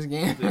in this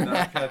game. Did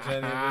not catch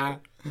any of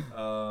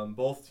it.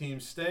 Both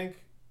teams stink.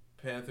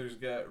 Panthers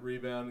get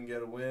rebound and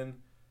get a win.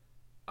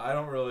 I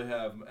don't really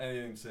have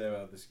anything to say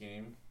about this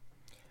game.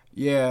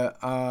 Yeah,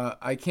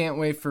 I can't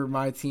wait for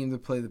my team to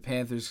play the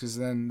Panthers because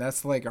then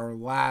that's like our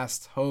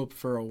last hope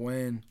for a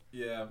win.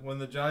 Yeah, when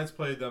the Giants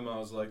played them, I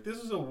was like, this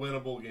is a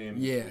winnable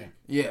game this week.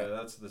 Yeah.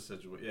 That's the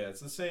situation. Yeah,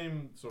 it's the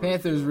same sort Panthers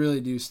of Panthers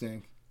really do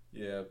stink.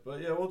 Yeah, but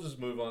yeah, we'll just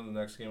move on to the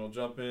next game. We'll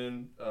jump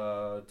in.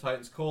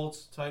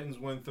 Titans-Colts. Titans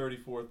win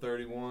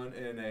 34-31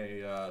 in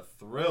a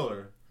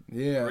thriller.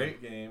 Yeah. Great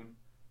game.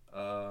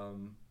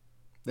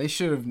 They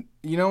should have.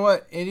 You know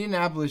what?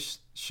 Indianapolis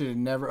should have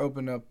never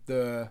opened up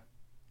the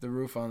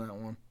roof on that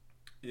one.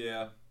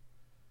 Yeah.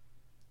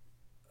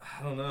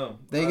 I don't know.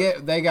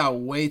 They got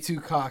way too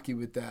cocky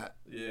with that.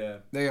 Yeah.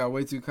 They got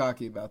way too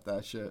cocky about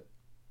that shit.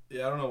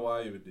 Yeah, I don't know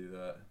why you would do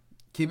that.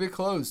 Keep it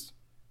closed.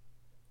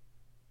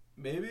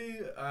 Maybe.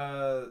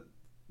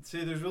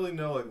 See, there's really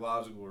no like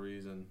logical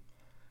reason.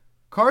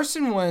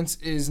 Carson Wentz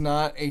is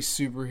not a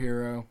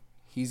superhero.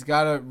 He's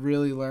got to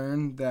really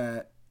learn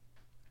that.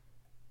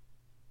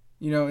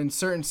 You know, in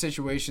certain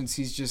situations,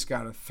 he's just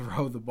got to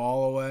throw the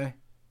ball away.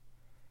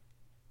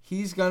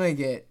 He's gonna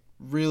get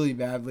really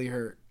badly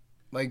hurt,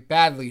 like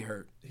badly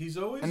hurt. He's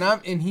always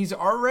and he's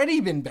already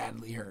been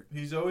badly hurt.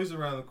 He's always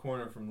around the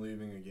corner from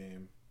leaving a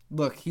game.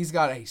 Look, he's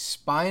got a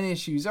spine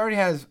issue. He already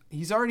has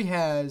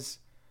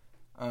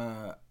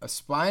a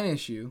spine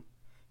issue.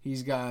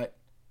 He's got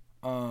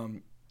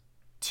 2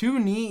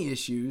 knee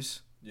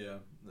issues. Yeah,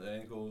 the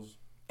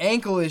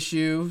ankle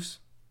issues.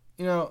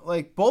 You know,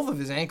 like both of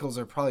his ankles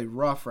are probably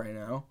rough right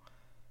now.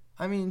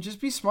 I mean, just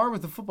be smart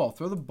with the football.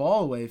 Throw the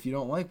ball away if you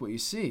don't like what you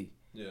see.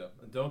 Yeah,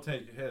 and don't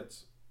take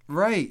hits.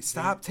 Right,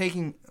 stop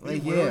taking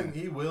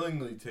he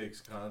willingly takes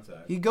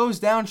contact. He goes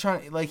down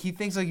he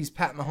thinks like he's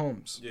Pat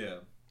Mahomes. Yeah.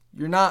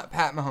 You're not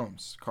Pat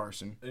Mahomes,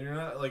 Carson. And you're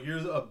not you're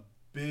a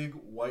big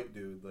white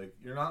dude. Like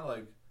you're not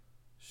like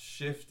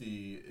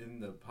shifty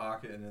in the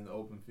pocket and in the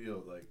open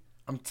field. Like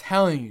I'm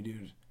telling you,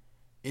 dude.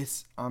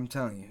 I'm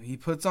telling you. He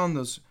puts on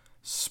those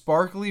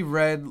sparkly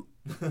red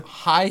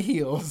high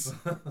heels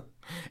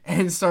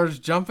and starts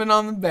jumping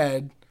on the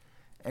bed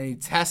and he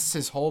tests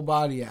his whole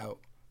body out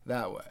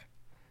that way.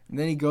 And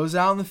then he goes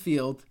out in the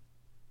field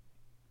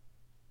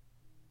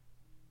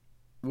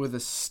with a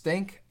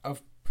stink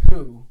of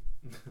poo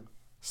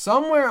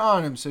somewhere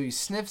on him. So he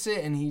sniffs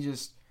it and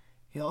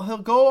he'll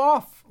go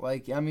off.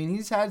 Like, I mean,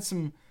 he's had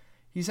some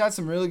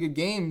really good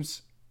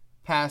games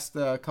past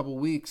a couple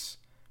weeks.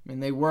 I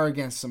mean, they were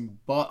against some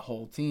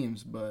butthole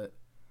teams, but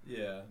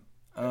yeah.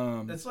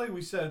 It's like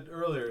we said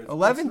earlier.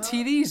 11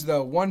 TDs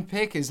though, 1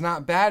 pick is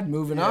not bad.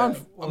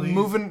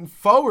 Moving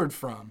forward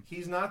from.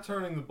 He's not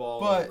turning the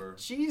ball over. But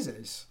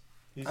Jesus,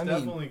 he's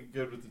definitely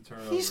good with the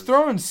turnovers. He's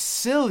throwing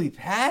silly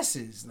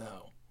passes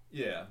though.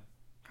 Yeah.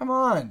 Come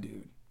on,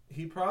 dude.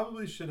 He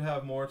probably should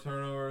have more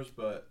turnovers,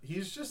 but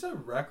he's just a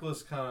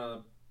reckless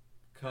kind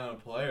of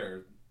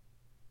player.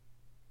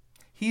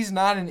 He's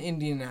not an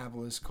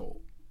Indianapolis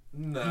Colt.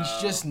 No.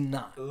 He's just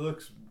not. It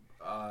looks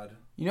odd.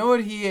 You know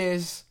what he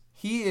is?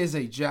 He is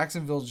a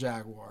Jacksonville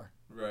Jaguar.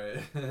 Right.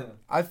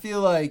 I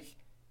feel like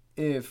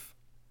if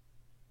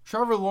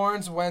Trevor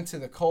Lawrence went to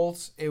the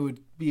Colts, it would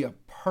be a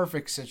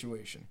perfect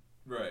situation.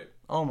 Right.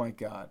 Oh, my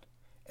God.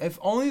 If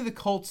only the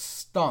Colts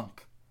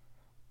stunk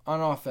on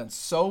offense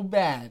so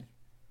bad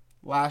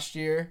last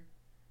year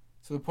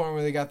to the point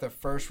where they got their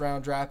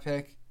first-round draft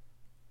pick,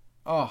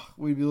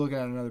 we'd be looking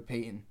at another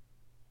Peyton.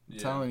 I'm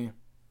telling you.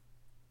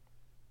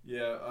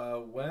 Yeah,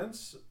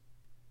 Wentz...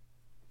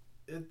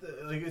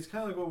 It's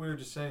kind of like what we were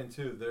just saying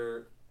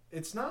too.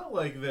 It's not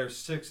like they're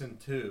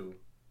 6-2;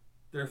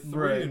 they're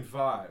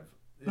 3-5.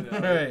 You know,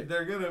 right.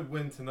 They're gonna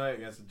win tonight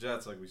against the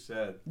Jets, like we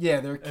said. Yeah,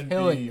 they're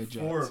killing the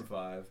Jets.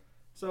 4-5.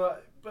 So,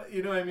 but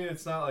you know what I mean?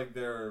 It's not like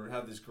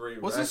have this great.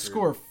 What's record. the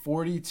score?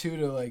 42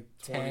 to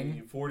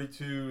 10.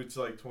 42. It's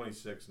like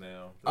 26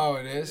 now. Oh,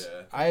 it is.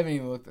 Yeah. I haven't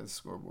even looked at the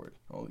scoreboard.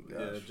 Holy gosh.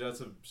 Yeah, the Jets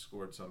have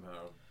scored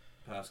somehow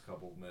past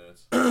couple of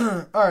minutes.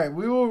 All right,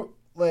 we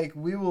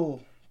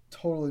will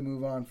totally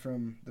move on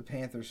from the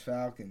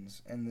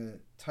Panthers-Falcons and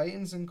the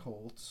Titans and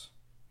Colts.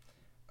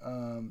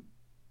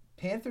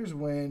 Panthers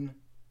win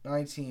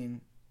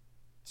 19-13,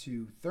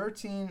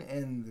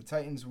 and the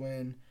Titans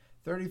win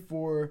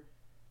 34-31.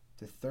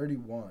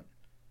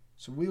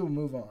 So we will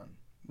move on.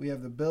 We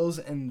have the Bills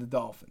and the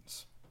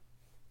Dolphins.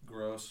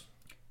 Gross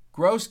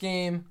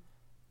game.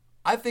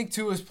 I think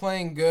Tua's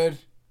playing good,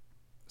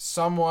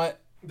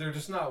 somewhat. They're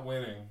just not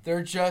winning.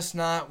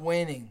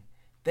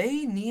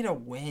 They need a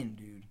win,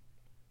 dude.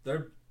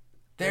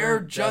 They're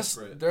just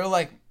desperate. They're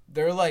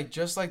like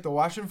just like the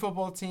Washington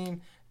football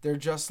team. They're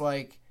just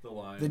like the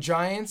Lions. The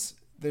Giants.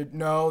 They're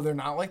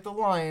not like the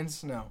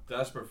Lions. No.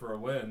 Desperate for a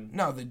win.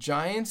 No, the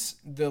Giants,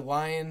 the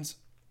Lions.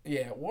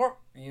 Yeah,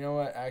 you know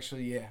what?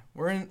 Actually, yeah,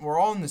 we're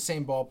all in the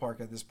same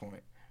ballpark at this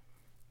point.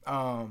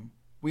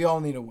 We all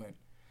need a win.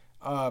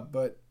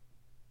 But,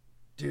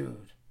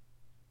 dude,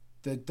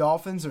 the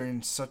Dolphins are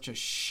in such a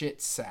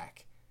shit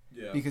sack.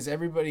 Yeah. Because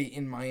everybody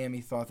in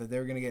Miami thought that they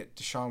were going to get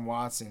Deshaun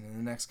Watson in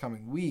the next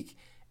coming week,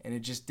 and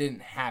it just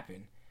didn't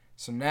happen.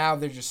 So now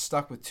they're just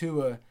stuck with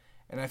Tua,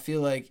 and I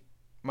feel like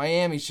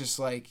Miami's just,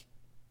 like,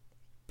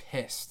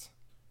 pissed.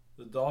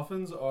 The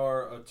Dolphins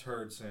are a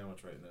turd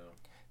sandwich right now.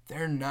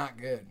 They're not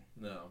good.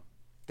 No.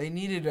 They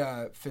needed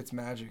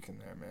Fitzmagic in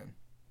there, man.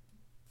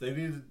 They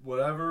needed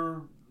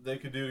whatever they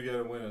could do to get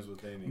a win is what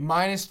they need.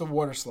 Minus the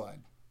water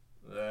slide.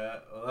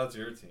 That's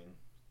your team.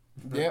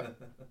 Yep.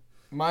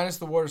 Minus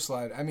the water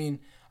slide. I mean,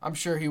 I'm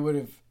sure he would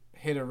have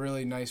hit a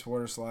really nice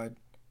water slide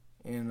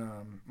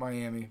in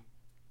Miami,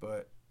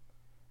 but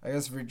I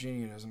guess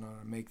Virginia doesn't know how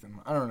to make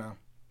them. I don't know.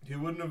 He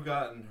wouldn't have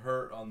gotten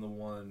hurt on the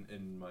one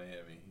in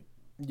Miami.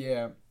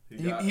 Yeah.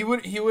 He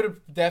would have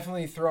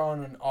definitely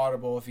thrown an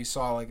audible if he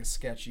saw like a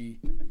sketchy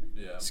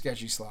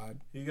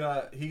slide. He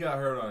got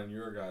hurt on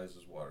your guys'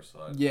 water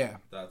slide. Yeah.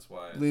 That's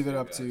why. Leave it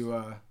up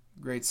to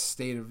great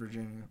state of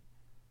Virginia.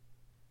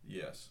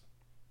 Yes.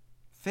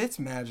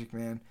 Fitzmagic,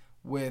 man,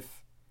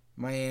 with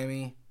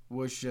Miami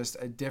was just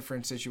a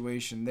different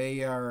situation.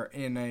 They are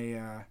in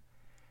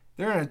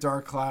they're in a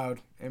dark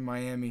cloud in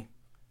Miami.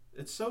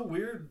 It's so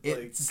weird.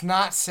 It's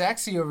not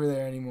sexy over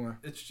there anymore.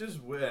 It's just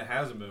it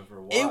hasn't been for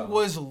a while. It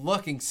was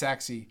looking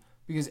sexy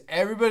because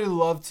everybody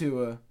loved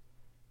Tua,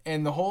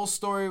 and the whole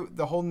story,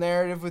 the whole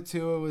narrative with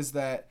Tua was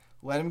that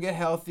let him get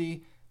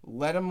healthy,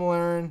 let him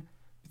learn.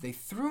 But they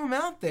threw him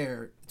out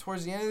there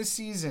towards the end of the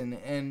season,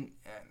 and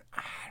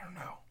I don't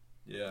know.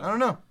 Yeah, I don't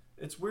know.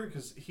 It's weird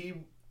because he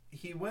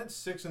went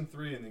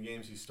 6-3 in the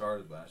games he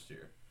started last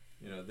year.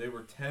 You know, they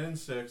were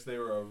 10-6. They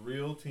were a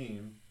real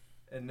team.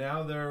 And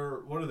now they're,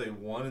 what are they,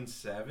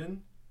 1-7?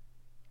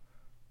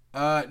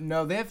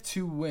 No, they have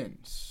 2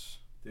 wins.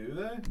 Do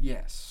they?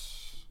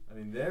 Yes. I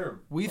mean, they're.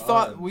 We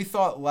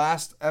thought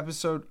last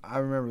episode. I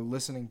remember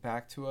listening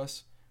back to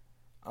us.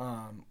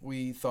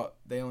 We thought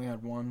they only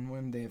had 1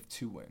 win. They have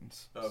 2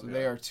 wins. Okay. So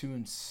they are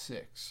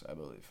 2-6, I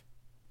believe.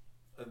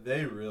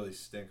 They really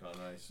stink on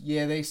ice.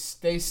 Yeah, they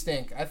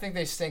stink. I think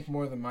they stink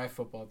more than my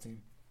football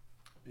team.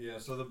 Yeah.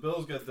 So the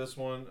Bills get this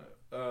one.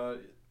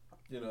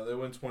 You know, they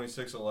win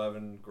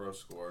 26-11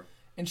 gross score.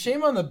 And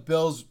shame on the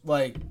Bills,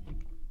 like,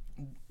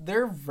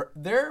 their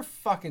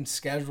fucking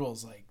schedule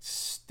is, like,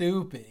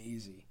 stupid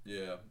easy.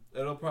 Yeah.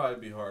 It'll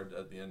probably be hard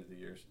at the end of the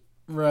year.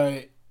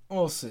 Right.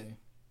 We'll see.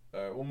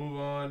 All right, we'll move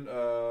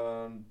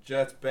on.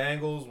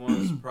 Jets-Bengals, one of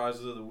the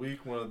surprises of the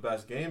week, one of the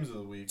best games of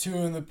the week. 2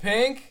 in the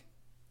pink.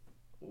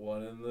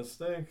 1 in the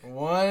stink.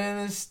 1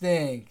 in the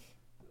stink.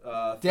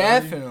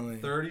 Definitely.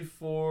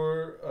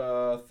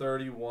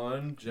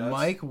 34-31. Jets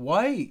Mike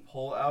White.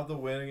 Pull out the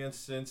win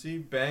against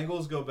Cincy.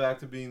 Bengals go back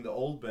to being the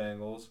old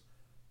Bengals.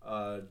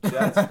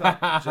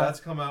 Jets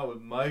come out with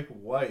Mike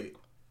White.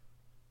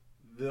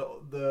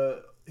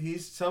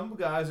 Some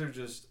guys are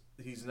just,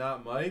 he's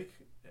not Mike,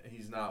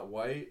 he's not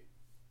White.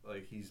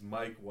 Like, he's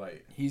Mike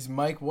White. He's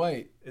Mike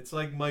White. It's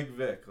like Mike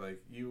Vick.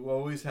 Like, you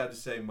always had to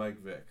say Mike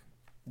Vick.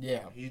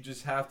 Yeah. You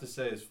just have to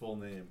say his full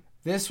name.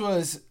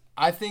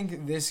 I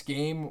think this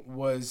game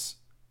was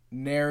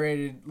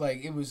narrated,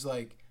 like, it was,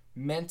 like,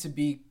 meant to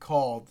be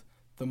called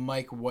the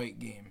Mike White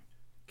game.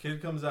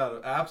 Kid comes out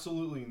of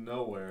absolutely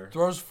nowhere.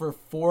 Throws for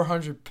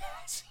 400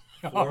 passing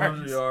yards.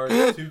 400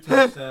 yards, 2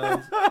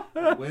 touchdowns,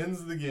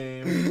 wins the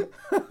game.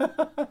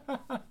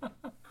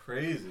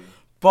 Crazy.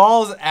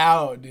 Balls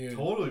out, dude.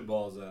 Totally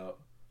balls out.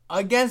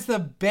 Against the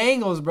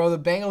Bengals, bro. The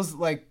Bengals,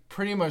 like,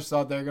 pretty much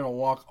thought they were going to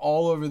walk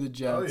all over the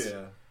Jets. Oh,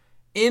 yeah.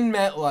 In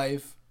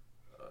MetLife.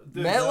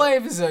 Dude,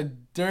 MetLife is a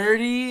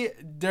dirty,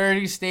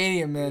 dirty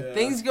stadium, man. Yeah.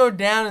 Things go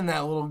down in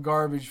that little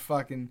garbage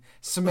fucking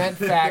cement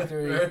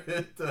factory.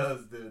 It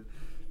does, dude.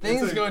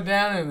 Things go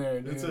down in there,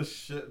 dude. It's a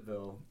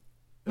shitville.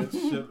 It's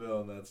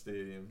shitville in that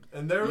stadium.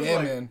 And there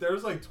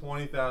was like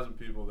 20,000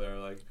 people there.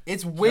 Like,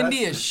 it's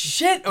windy as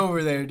shit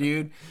over there,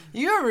 dude.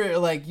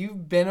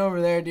 You've been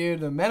over there, dude.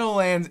 The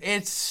Meadowlands,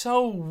 it's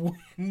so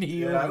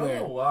windy over there. Yeah, I don't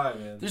know why,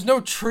 man. There's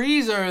no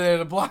trees over there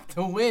to block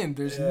the wind.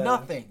 There's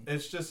nothing.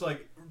 It's just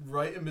like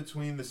right in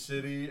between the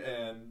city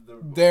and the...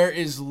 There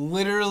is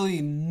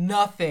literally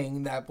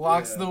nothing that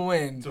blocks the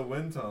wind. It's a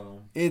wind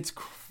tunnel. It's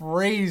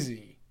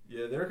crazy.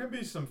 Yeah, there can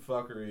be some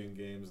fuckery in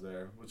games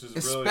there, which is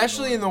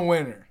especially really in the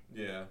winter.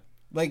 Yeah.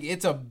 Like,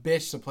 it's a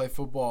bitch to play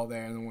football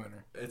there in the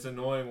winter. It's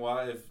annoying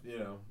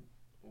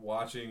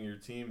watching your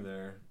team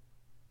there,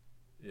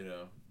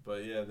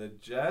 But, yeah, the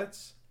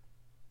Jets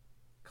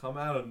come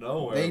out of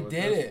nowhere. They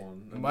did it.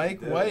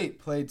 Mike White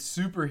played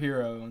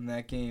superhero in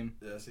that game.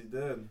 Yes, he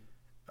did.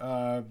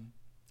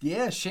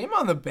 Yeah, shame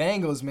on the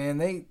Bengals, man.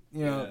 They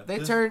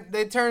turned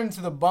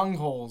into the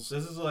bungholes.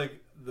 This is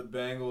like the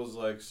Bengals,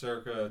 like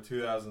circa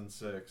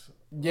 2006.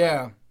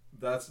 Yeah,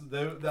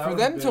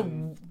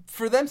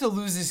 for them to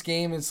lose this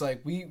game. It's like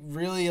we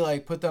really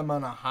like put them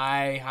on a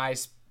high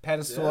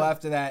pedestal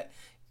after that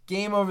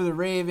game over the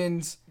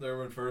Ravens. They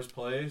were in first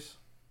place.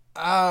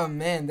 Oh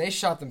man, they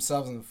shot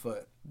themselves in the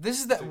foot.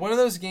 This is one of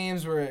those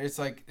games where it's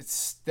like it's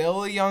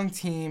still a young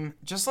team,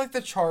 just like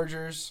the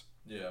Chargers.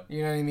 Yeah.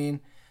 You know what I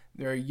mean?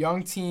 They're a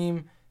young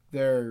team.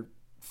 They're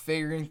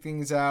figuring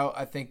things out.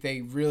 I think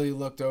they really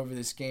looked over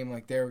this game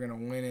like they were going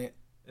to win it.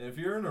 And if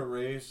you're in a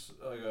race,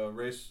 like a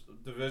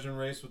division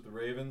race with the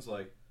Ravens,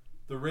 like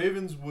the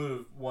Ravens would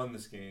have won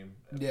this game.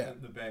 Yeah.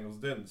 And the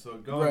Bengals didn't. So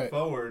going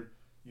forward,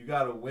 you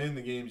got to win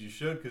the games you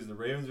should because the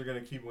Ravens are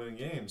going to keep winning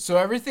games. So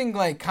everything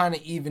like kind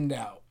of evened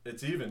out.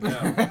 It's even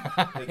now.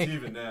 It's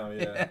even now,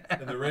 yeah.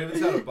 And the Ravens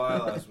had a bye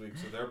last week,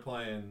 so they're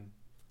playing.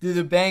 Dude,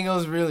 the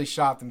Bengals really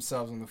shot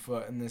themselves in the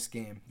foot in this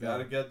game. Got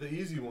to get the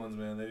easy ones,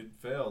 man. They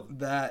failed.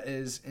 That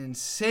is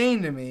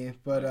insane to me,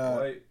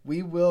 but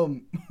we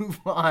will move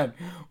on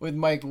with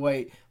Mike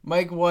White.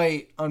 Mike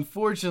White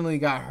unfortunately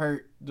got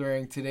hurt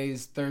during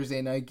today's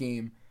Thursday night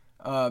game.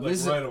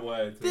 Right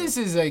away, too. This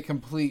is a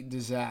complete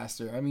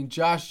disaster. I mean,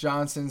 Josh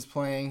Johnson's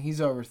playing.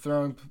 He's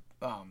overthrowing.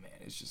 Oh, man,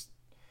 it's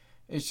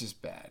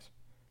just bad.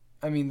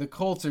 I mean, the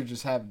Colts are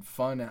just having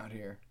fun out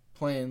here,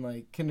 playing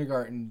like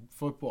kindergarten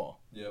football.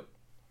 Yep.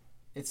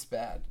 It's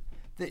bad.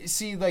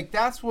 See, like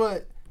that's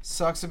what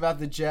sucks about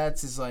the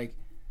Jets is like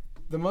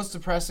the most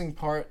depressing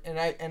part, and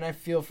I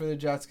feel for the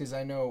Jets because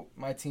I know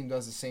my team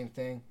does the same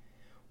thing.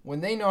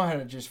 When they know how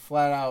to just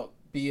flat out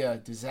be a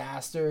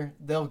disaster,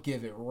 they'll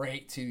give it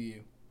right to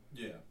you.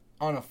 Yeah.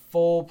 On a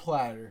full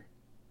platter,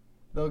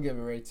 they'll give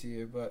it right to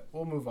you. But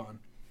we'll move on.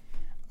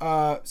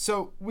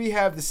 So we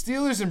have the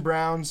Steelers and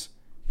Browns.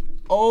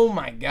 Oh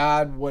my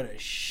God, what a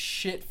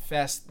shit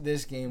fest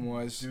this game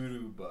was.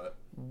 Doo-doo butt.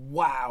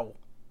 Wow.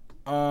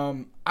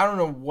 I don't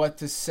know what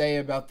to say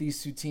about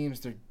these two teams.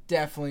 They're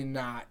definitely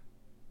not.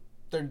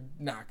 They're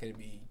not going to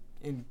be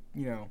in.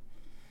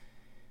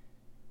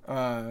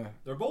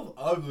 They're both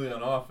ugly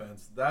on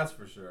offense. That's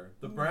for sure.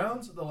 The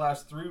Browns, the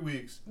last 3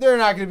 weeks, they're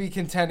not going to be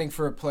contending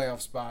for a playoff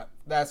spot.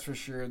 That's for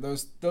sure.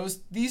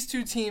 These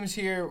two teams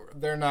here,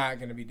 they're not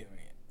going to be doing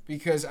it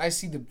because I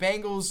see the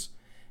Bengals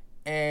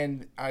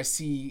and I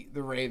see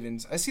the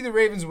Ravens. I see the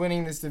Ravens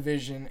winning this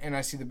division, and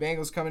I see the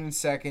Bengals coming in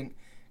second,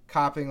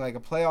 copping like a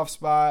playoff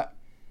spot.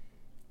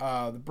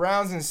 The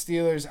Browns and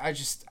Steelers, I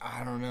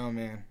don't know,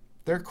 man.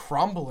 They're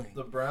crumbling.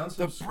 The Browns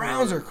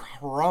are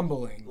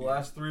crumbling. The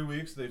last 3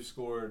 weeks, they've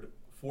scored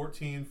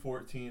 14,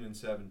 14, and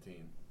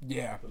 17.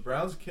 Yeah. The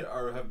Browns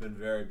have been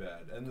very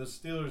bad, and the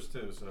Steelers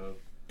too. So.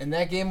 And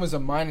that game was a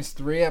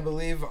 -3, I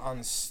believe, on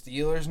the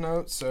Steelers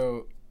note.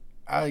 So,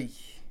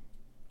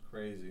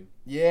 crazy.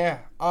 Yeah.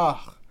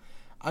 Ugh.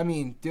 I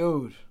mean,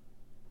 dude,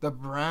 the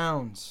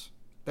Browns,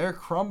 they're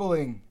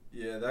crumbling.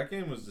 Yeah, that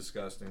game was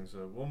disgusting.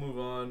 So we'll move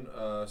on.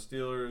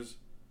 Steelers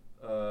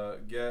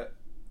get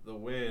the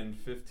win,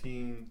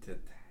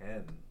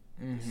 15-10.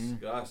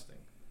 Disgusting.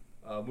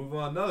 Move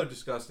on. Another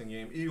disgusting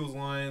game.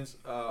 Eagles-Lions.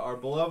 Our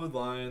beloved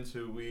Lions,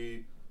 who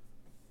we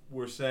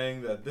were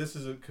saying that this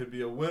could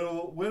be a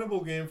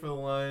winnable game for the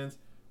Lions.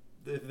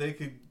 If they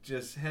could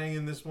just hang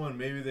in this one,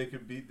 maybe they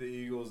could beat the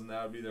Eagles, and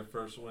that would be their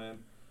first win.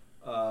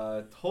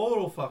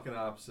 Total fucking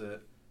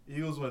opposite.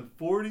 Eagles win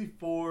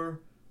 44-6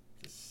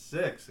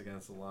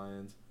 against the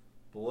Lions.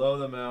 Blow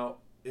them out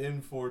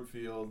in Ford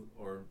Field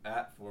or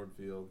at Ford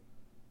Field.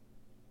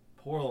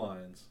 Poor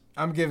Lions.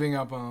 I'm giving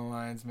up on the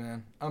Lions,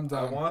 man. I'm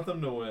done. I want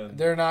them to win.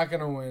 They're not going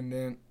to win,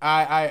 dude.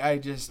 I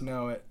just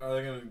know it. Are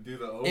they going to do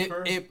the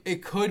over?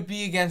 It could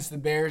be against the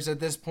Bears at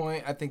this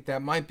point. I think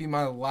that might be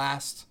my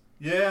last.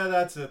 Yeah,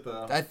 that's it,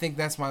 though. I think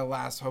that's my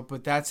last hope,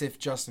 but that's if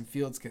Justin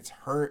Fields gets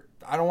hurt.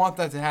 I don't want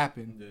that to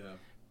happen. Yeah.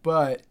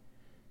 But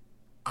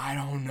I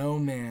don't know,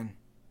 man.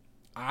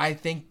 I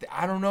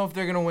don't know if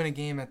they're going to win a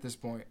game at this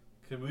point.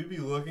 Could we be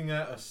looking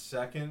at a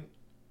second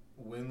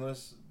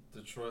winless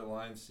Detroit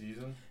Lions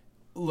season?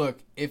 Look,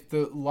 if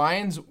the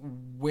Lions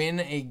win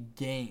a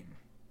game,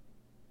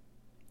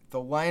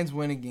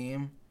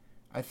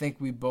 I think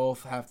we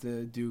both have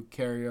to do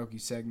karaoke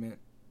segment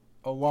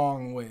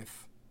along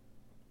with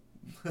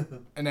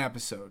an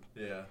episode.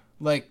 Yeah.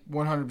 Like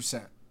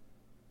 100%.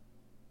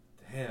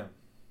 Damn.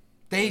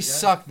 They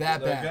suck that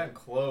they're bad. Getting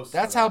close.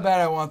 That's how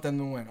bad I want them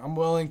to win. I'm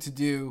willing to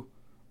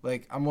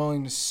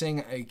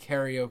sing a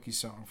karaoke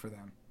song for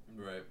them.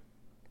 Right.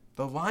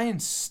 The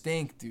Lions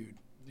stink, dude.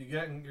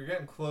 You're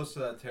getting close to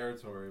that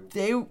territory.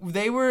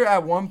 They were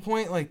at one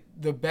point like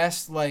the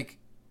best like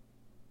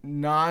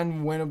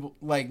non-winning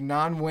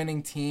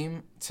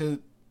team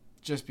to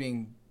just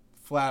being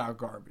flat out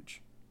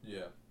garbage.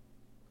 Yeah.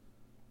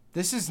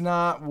 This is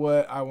not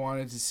what I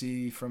wanted to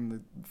see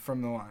from the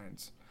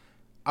Lions.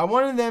 I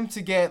wanted them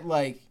to get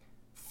like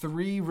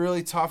 3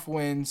 really tough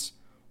wins,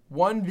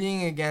 one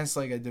being against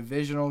like a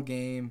divisional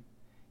game,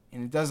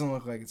 and it doesn't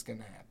look like it's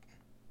gonna happen.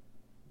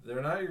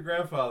 They're not your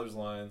grandfather's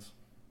Lions.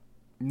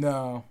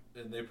 No.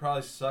 And they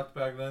probably sucked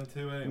back then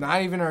too anyway.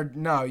 Not even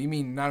you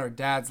mean not our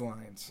dad's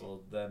Lions.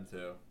 Well, them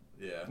too.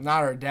 Yeah.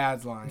 Not our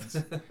dad's Lions.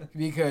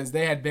 Because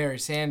they had Barry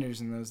Sanders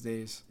in those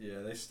days. Yeah,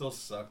 they still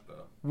suck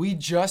though. We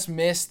just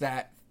missed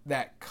the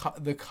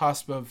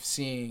cusp of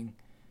seeing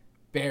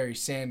Barry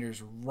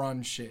Sanders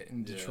run shit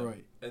in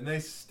Detroit. And they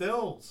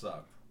still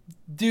suck.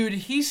 Dude,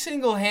 he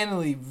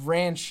single-handedly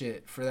ran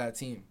shit for that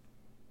team.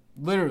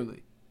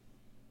 Literally.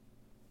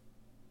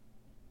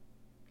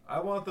 I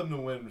want them to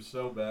win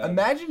so bad.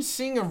 Imagine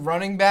seeing a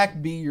running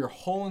back be your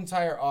whole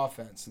entire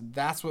offense.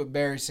 That's what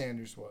Barry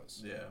Sanders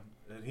was. Yeah,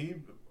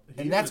 and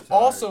and that's retired.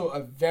 also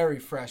a very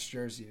fresh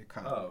jersey to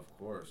come. Oh, of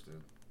course,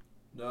 dude.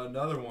 No,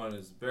 another one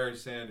is Barry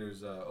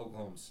Sanders,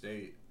 Oklahoma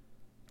State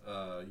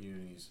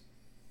unis,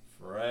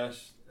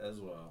 fresh as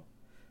well.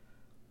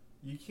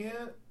 You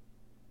can't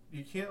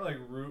like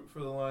root for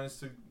the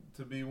Lions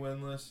to be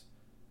winless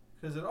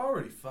because it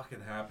already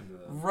fucking happened to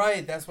them.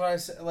 Right, that's what I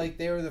said. Like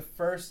they were the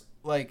first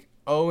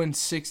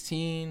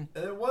 0-16.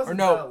 And it wasn't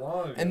that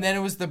long ago. And then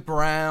it was the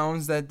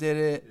Browns that did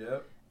it.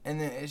 Yep.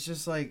 And then it's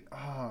just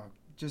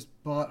just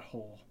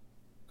butthole.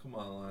 Come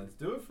on, Lions,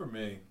 do it for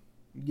me.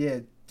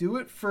 Yeah, do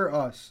it for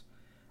us.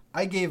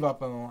 I gave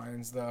up on the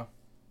Lions though.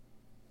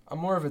 I'm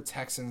more of a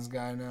Texans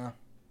guy now.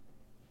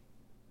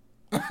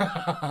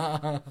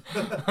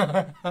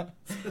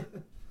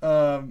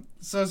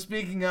 So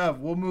speaking of,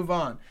 we'll move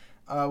on.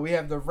 We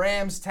have the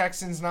Rams,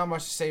 Texans. Not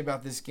much to say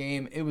about this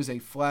game. It was a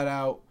flat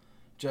out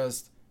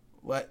just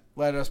let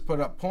us put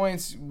up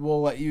points.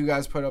 We'll let you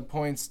guys put up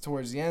points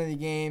towards the end of the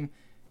game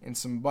in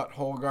some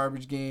butthole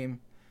garbage game.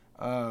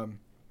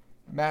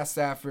 Matt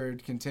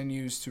Stafford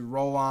continues to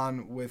roll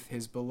on with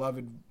his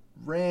beloved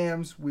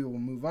Rams. We will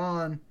move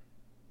on.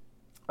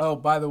 Oh,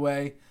 by the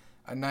way,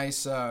 a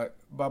nice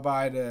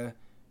bye-bye to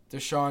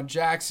Deshaun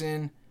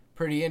Jackson.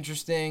 Pretty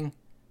interesting.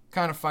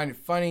 Kind of find it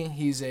funny.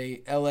 He's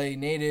a LA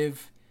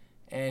native,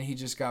 and he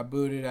just got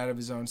booted out of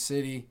his own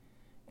city.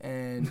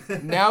 And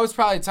now it's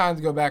probably time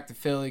to go back to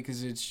Philly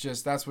because it's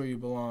just that's where you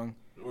belong.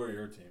 Or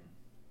your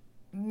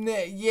team.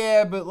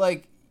 Yeah, but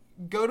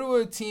go to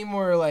a team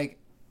where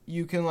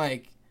you can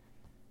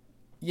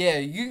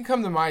you can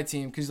come to my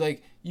team because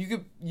you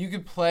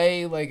could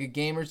play a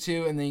game or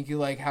two and then you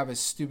could have a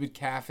stupid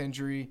calf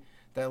injury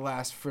that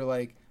lasts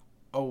for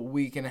a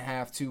week and a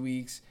half, 2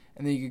 weeks,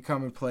 and then you could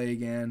come and play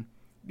again.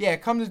 Yeah,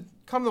 come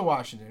to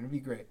Washington. It'd be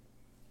great.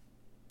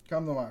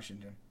 Come to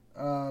Washington.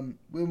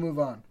 We'll move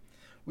on.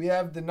 We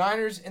have the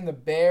Niners and the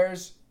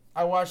Bears.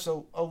 I watched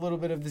a little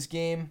bit of this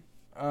game.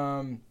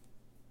 I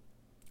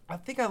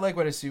think I like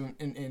what I see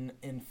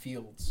in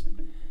Fields.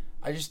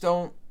 I just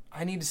don't.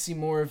 I need to see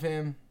more of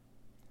him.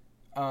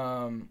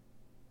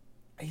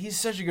 He's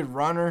such a good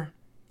runner,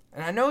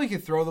 and I know he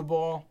can throw the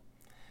ball.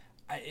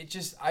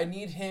 I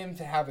need him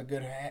to have a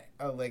good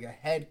a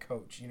head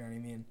coach. You know what I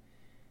mean?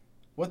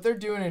 What they're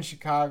doing in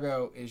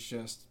Chicago is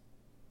just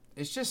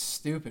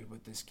stupid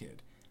with this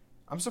kid.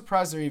 I'm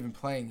surprised they're even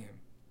playing him.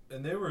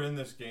 And they were in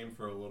this game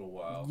for a little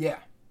while. Yeah.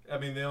 I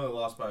mean, they only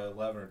lost by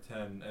 11 or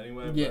 10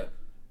 anyway. Yeah. But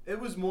it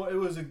was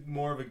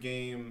more of a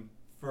game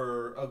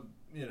for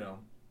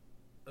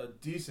a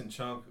decent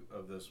chunk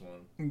of this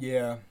one.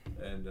 Yeah.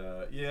 And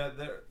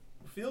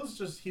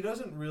Fields he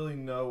doesn't really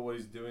know what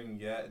he's doing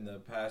yet in the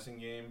passing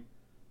game.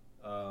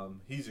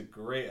 He's a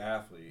great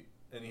athlete,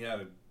 and he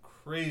had a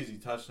crazy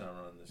touchdown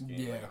run in this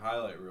game, a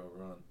highlight reel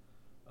run.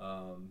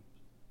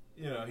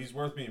 He's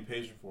worth being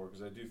patient for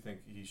because I do think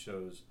he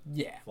shows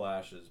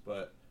flashes.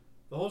 But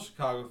the whole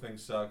Chicago thing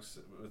sucks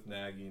with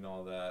Nagy and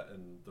all that,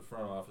 and the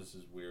front office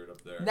is weird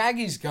up there.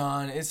 Nagy's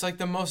gone. It's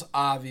the most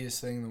obvious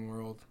thing in the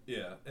world.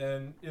 Yeah,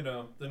 and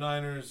the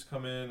Niners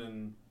come in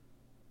and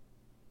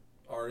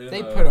are in.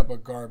 They put up a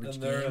garbage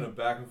and game. They're in a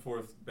back and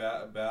forth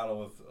battle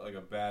with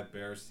a bad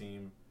Bears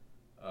team.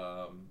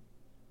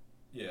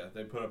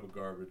 They put up a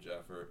garbage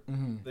effort.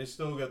 Mm-hmm. They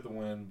still get the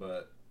win,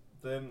 but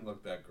they didn't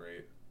look that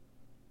great.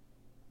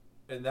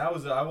 And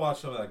I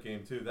watched some of that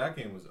game too. That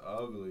game was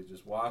ugly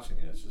just watching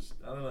it. It's just,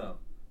 I don't know.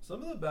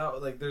 Something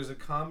about, there's a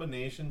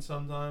combination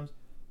sometimes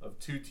of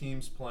two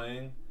teams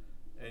playing,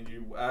 and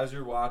as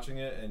you're watching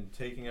it and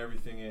taking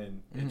everything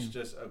in, it's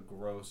just a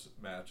gross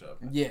matchup.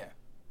 Yeah.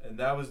 And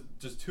that was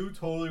just two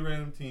totally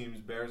random teams,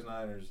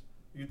 Bears-Niners.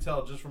 You could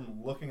tell just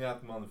from looking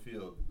at them on the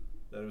field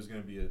that it was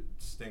going to be a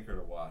stinker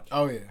to watch.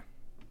 Oh, yeah.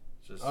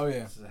 This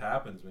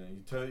happens,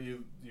 man.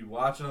 You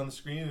watch it on the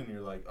screen and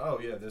you're like, oh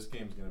yeah, this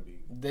game's gonna be.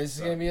 This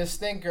is gonna be a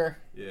stinker.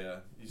 Yeah,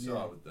 you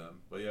saw it with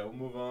them. But yeah, we'll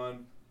move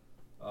on.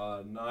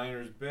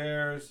 Niners,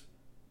 Bears.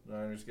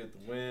 Niners get the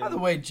win. By the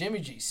way,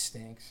 Jimmy G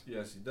stinks.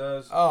 Yes, he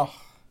does. Oh.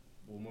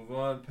 We'll move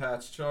on.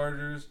 Pats,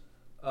 Chargers.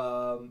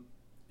 Pats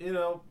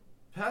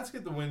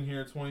get the win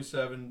here,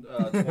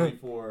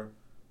 27-24.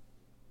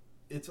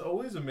 It's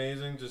always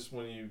amazing just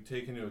when you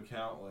take into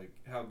account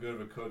how good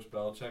of a coach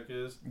Belichick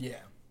is. Yeah.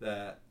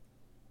 That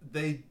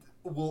they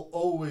will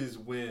always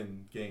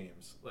win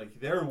games.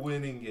 They're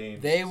winning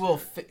games. They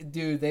will,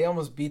 dude. They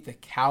almost beat the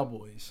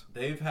Cowboys.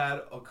 They've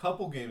had a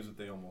couple games that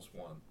they almost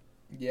won.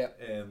 Yeah.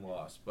 And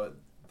lost, but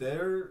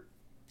they're.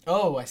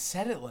 Oh, I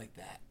said it like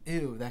that.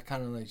 Ew, that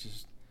kind of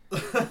just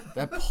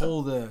that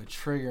pulled a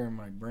trigger in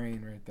my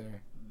brain right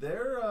there.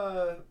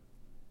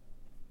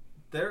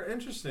 They're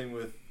interesting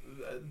with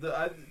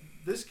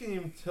this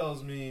game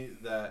tells me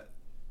that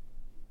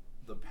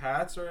the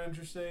Pats are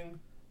interesting.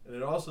 And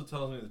it also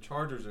tells me the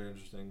Chargers are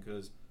interesting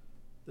because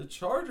the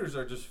Chargers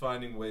are just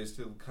finding ways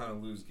to kind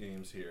of lose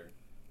games here.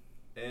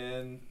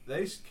 And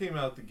they came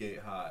out the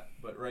gate hot.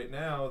 But right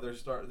now they've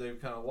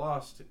kind of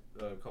lost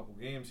a couple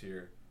games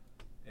here.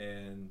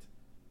 And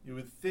You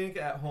would think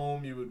at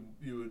home you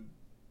would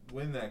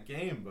win that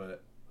game,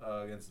 but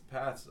against the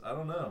Pats, I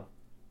don't know.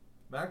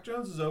 Mac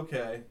Jones is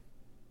okay.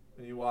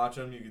 When you watch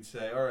him, you could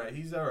say, all right,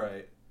 he's all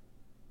right.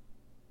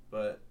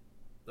 But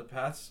the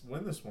Pats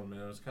win this one,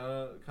 man. It was kind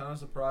of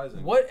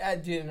surprising.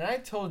 Dude, and I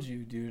told you,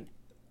 dude,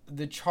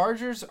 the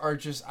Chargers are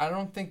just, I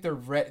don't think they're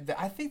ready.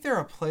 I think they're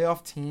a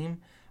playoff team.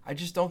 I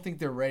just don't think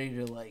they're ready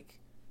to, like,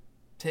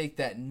 take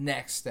that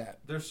next step.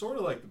 They're sort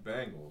of like the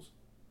Bengals.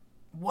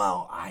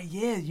 Well,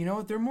 yeah, you know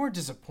what? They're more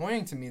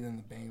disappointing to me than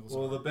the Bengals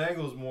Well, are. the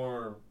Bengals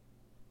more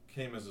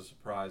came as a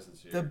surprise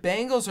this year. The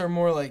Bengals are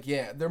more like,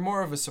 they're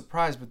more of a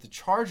surprise, but the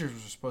Chargers were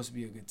supposed to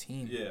be a good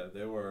team. Yeah,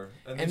 they were.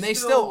 And they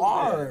still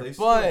are. Yeah, they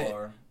still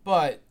are.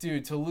 But,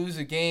 dude, to lose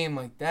a game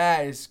like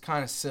that is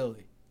kind of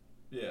silly.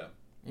 Yeah.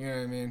 You know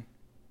what I mean?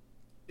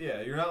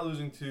 Yeah, you're not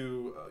losing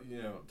to,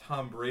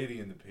 Tom Brady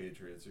and the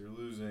Patriots. You're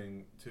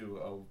losing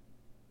to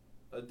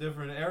a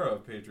different era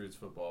of Patriots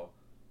football.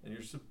 And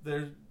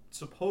they're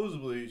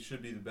supposedly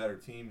should be the better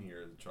team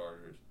here, the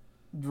Chargers.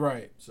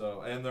 Right.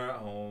 So, and they're at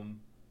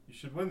home. You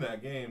should win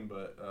that game,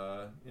 but,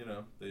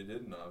 they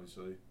didn't,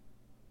 obviously.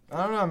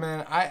 I don't know,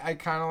 man. I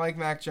kind of like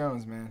Mac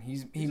Jones, man.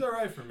 He's all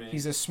right for me.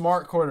 He's a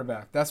smart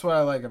quarterback. That's what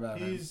I like about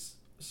him. He's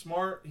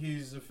smart.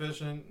 He's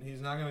efficient.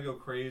 He's not going to go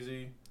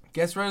crazy.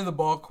 Gets rid of the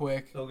ball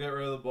quick. He'll get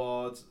rid of the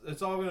ball.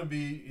 It's all going to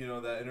be,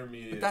 that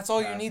intermediate. But that's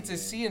all you need to game.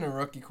 see in a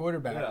rookie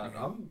quarterback. Yeah,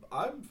 man.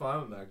 I'm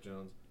fine with Mac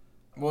Jones.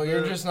 Well,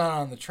 you're just not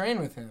on the train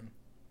with him.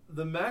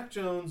 The Mac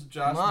Jones,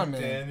 Josh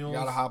McDaniels McDaniels you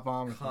gotta hop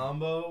on with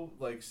combo,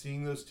 like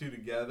seeing those two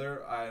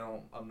together,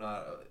 I'm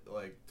not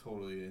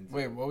totally into.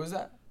 Wait, what was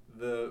that?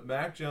 The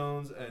Mac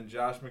Jones and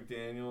Josh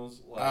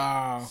McDaniels,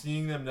 like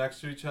seeing them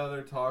next to each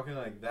other talking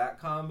like that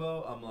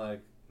combo, I'm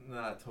like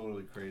not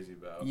totally crazy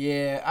about.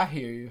 Yeah, I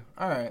hear you.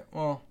 All right,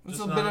 well, it's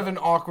Just a bit of an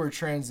awkward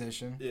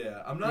transition.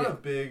 Yeah, I'm not a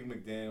big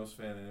McDaniels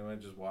fan anyway.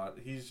 Just watch.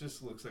 He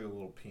just looks like a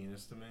little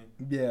penis to me.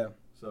 Yeah.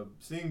 So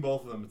seeing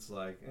both of them, it's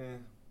like,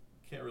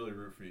 can't really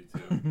root for you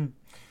two.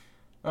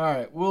 All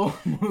right, we'll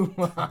move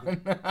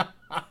on.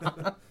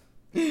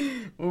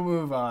 We'll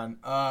move on.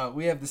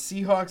 We have the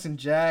Seahawks and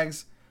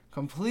Jags.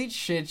 Complete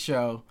shit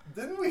show.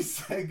 Didn't we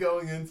say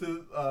going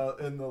into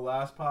in the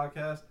last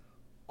podcast,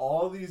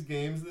 all these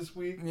games this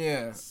week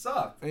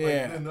sucked?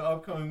 Yeah. In the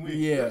upcoming week.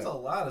 Yeah. There's a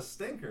lot of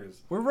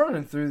stinkers. We're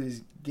running through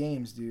these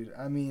games, dude.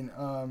 I mean,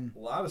 a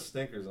lot of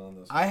stinkers on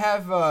this. I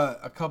have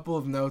a couple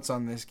of notes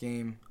on this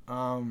game.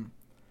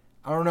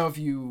 I don't know if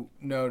you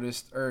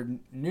noticed or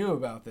knew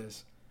about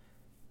this.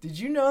 Did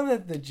you know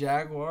that the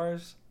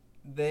Jaguars,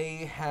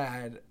 they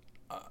had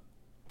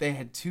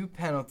 2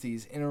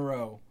 penalties in a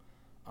row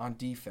on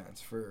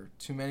defense for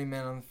too many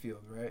men on the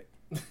field, right?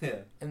 Yeah.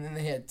 And then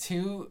they had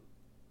 2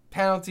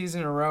 penalties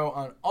in a row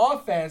on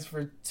offense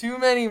for too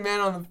many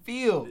men on the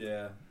field.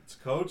 Yeah. It's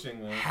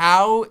coaching, man.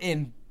 How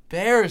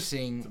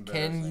embarrassing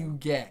can you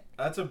get?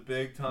 That's a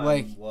big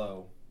time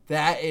low.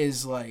 That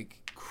is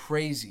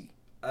crazy.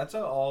 That's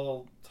an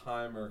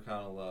all-timer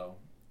kind of low.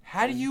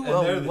 How do you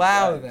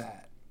allow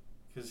that?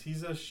 Because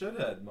he's a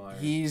shithead,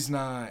 Myers. He's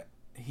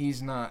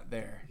not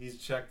there. He's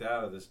checked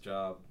out of this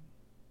job.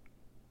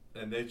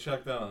 And they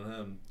checked out on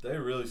him. They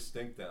really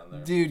stink down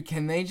there. Dude,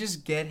 can they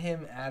just get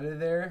him out of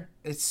there?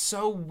 It's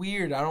so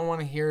weird. I don't want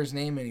to hear his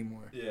name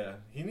anymore. Yeah.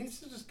 He needs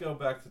to just go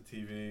back to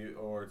TV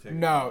or take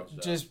No,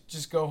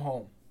 just go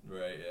home.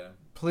 Right, yeah.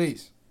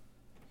 Please.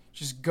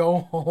 Just go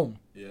home.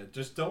 Yeah,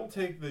 just don't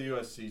take the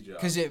USC job.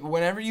 Because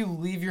whenever you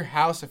leave your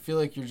house, I feel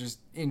like you're just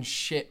in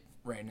shit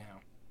right now.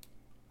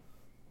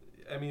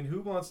 I mean,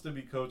 who wants to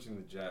be coaching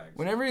the Jags?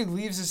 Whenever he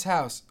leaves his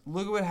house,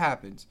 look at what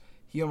happens.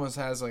 He almost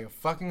has a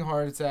fucking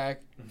heart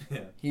attack.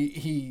 Yeah.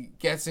 He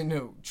gets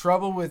into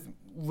trouble with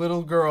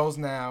little girls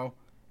now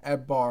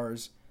at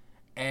bars.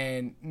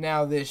 And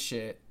now this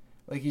shit.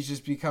 He's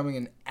just becoming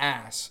an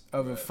ass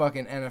of a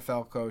fucking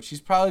NFL coach.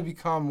 He's probably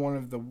become one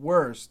of the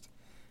worst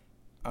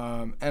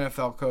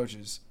NFL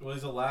coaches. Well,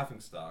 he's a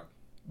laughingstock.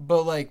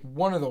 But,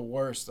 one of the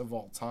worst of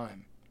all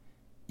time.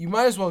 You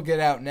might as well get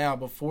out now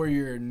before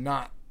you're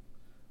not.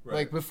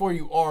 Right. Before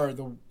you are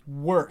the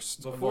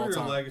worst before of all your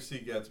time. legacy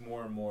gets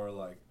more and more,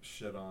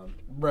 shit on.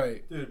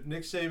 Right. Dude,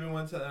 Nick Saban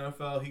went to the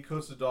NFL. He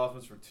coached the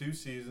Dolphins for 2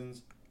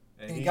 seasons.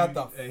 And he got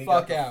the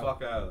fuck out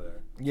of there.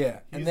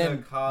 Yeah. He's and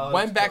then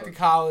went back to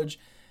college,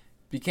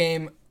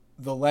 became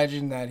the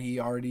legend that he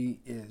already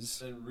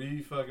is.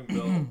 And fucking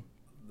built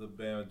the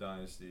Bama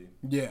dynasty.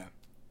 Yeah.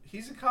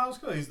 He's a college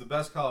coach. He's the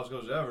best college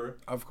coach ever.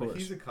 Of course. But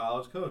he's a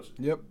college coach.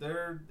 Yep.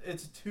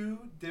 It's 2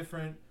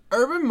 different...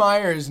 Urban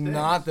Meyer is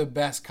not the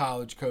best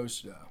college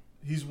coach, though.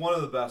 He's one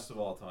of the best of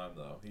all time,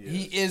 though.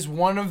 He is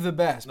one of the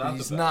best, but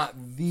he's not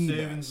the best.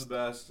 Saban's the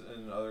best,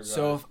 and other guys.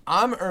 So if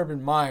I'm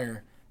Urban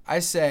Meyer, I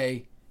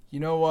say, you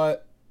know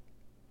what?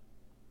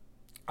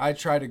 I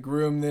tried to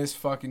groom this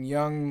fucking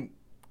young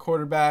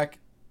quarterback.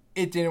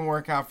 It didn't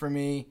work out for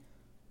me.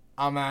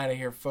 I'm out of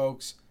here,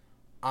 folks.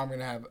 I'm going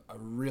to have a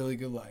really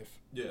good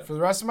life. Yeah. For the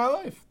rest of my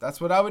life.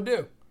 That's what I would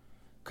do.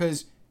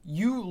 Because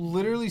you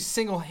literally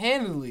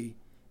single-handedly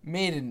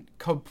made a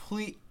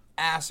complete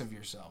ass of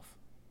yourself.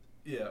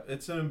 Yeah,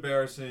 it's an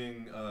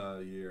embarrassing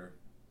year.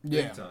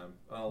 big time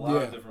on a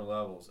lot of different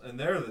levels, and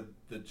they're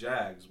the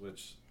Jags,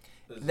 which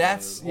is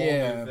That's a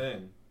whole new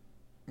thing.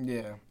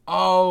 Yeah.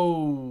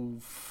 Oh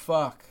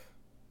fuck.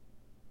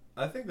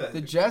 I think that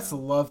the Jets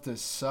love to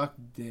suck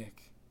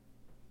dick.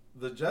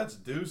 The Jets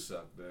do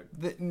suck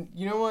dick.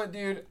 You know what,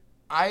 dude?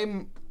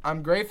 I'm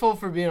grateful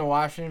for being a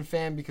Washington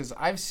fan because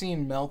I've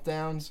seen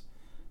meltdowns,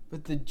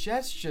 but the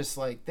Jets just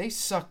they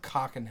suck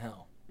cock in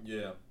hell.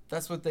 Yeah.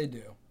 That's what they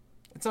do.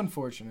 It's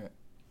unfortunate.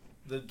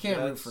 Can't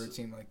root for a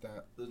team like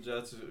that. The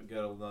Jets get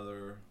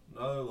another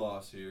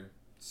loss here.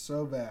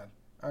 So bad.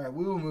 All right,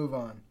 we will move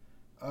on.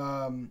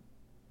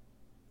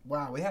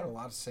 Wow, we had a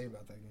lot to say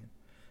about that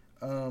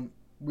game.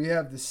 We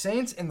have the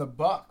Saints and the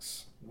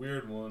Bucks.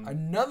 Weird one.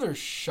 Another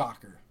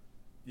shocker.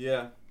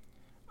 Yeah.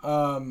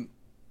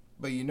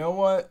 But you know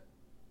what?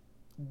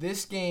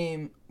 This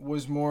game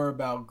was more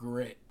about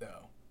grit,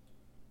 though.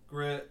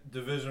 Grit,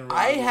 division rivalry.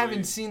 I rivalry.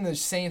 haven't seen the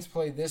Saints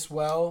play this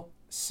well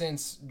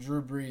since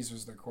Drew Brees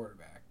was their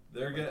quarterback.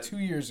 2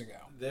 years ago.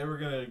 They were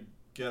gonna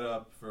get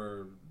up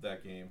for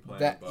that game playing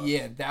the Bucks.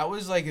 Yeah, that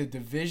was like a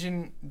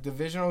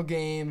divisional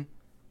game,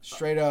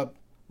 straight up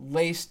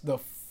laced the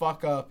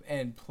fuck up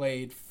and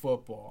played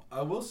football.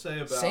 I will say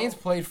about Saints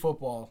played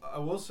football. I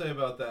will say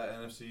about that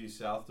NFC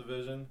South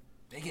division.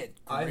 They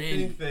get gritty. I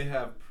think they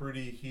have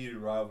pretty heated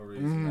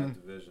rivalries in that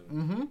division.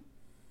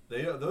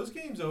 Mm-hmm. Those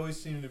games always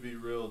seem to be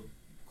real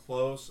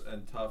close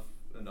and tough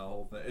in the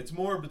whole thing. It's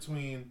more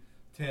between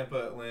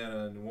Tampa,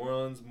 Atlanta, and New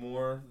Orleans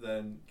more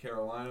than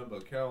Carolina,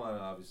 but Carolina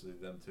obviously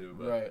them too.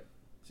 But right.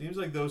 Seems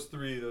like those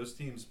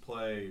teams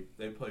play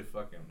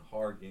fucking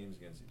hard games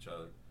against each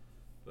other.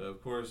 But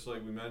of course,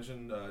 like we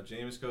mentioned,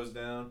 Jameis goes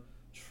down.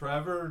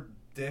 Trevor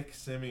Dick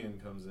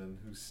Simeon comes in,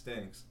 who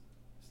stinks.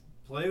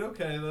 Played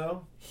okay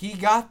though. He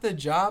got the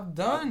job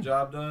done.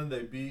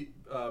 They beat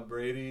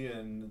Brady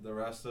and the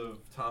rest of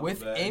Tampa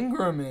with Bay.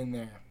 Ingram in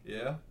there.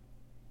 Yeah.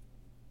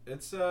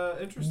 It's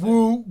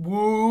interesting.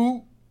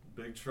 Woo.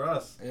 Big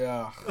trust.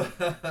 Yeah.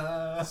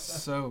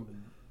 So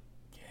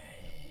gay.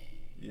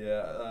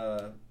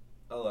 Yeah.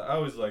 I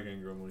always like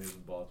Ingram when he's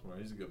in Baltimore.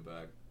 He's a good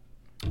back.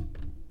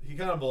 He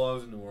kind of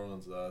belongs in New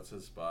Orleans though. It's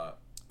his spot.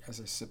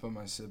 As I sip on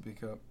my sippy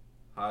cup.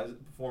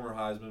 Former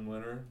Heisman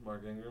winner,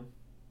 Mark Ingram.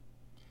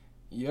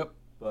 Yep.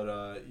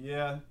 But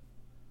yeah.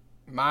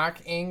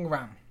 Mark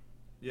Ingram.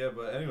 Yeah,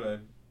 but anyway,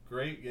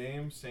 great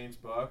game, Saints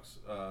Bucks,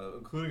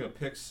 including a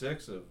pick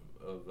six of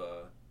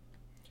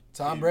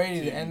Tom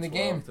Brady to end the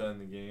game. To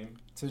end the game.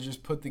 To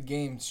just put the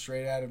game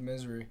straight out of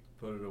misery.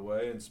 Put it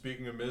away. And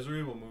speaking of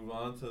misery, we'll move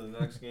on to the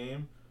next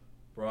game.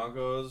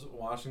 Broncos,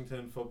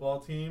 Washington football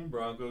team.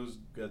 Broncos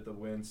get the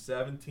win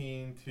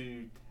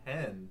 17-10.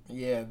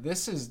 Yeah,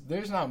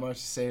 there's not much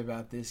to say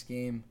about this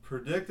game.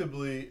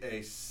 Predictably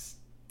a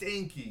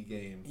stinky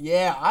game.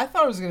 Yeah, I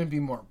thought it was going to be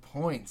more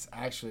points,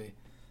 actually.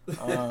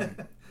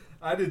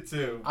 I did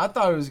too. I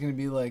thought it was going to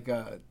be like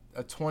a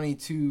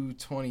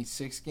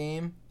 22-26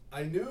 game.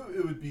 I knew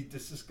it would be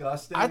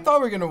disgusting. I thought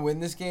we were going to win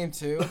this game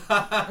too.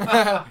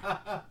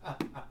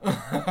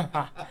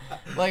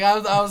 Like I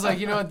was like,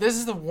 you know what, this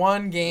is the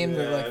one game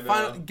that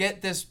finally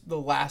get the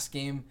last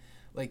game,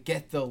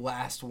 get the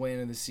last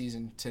win of the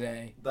season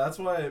today. That's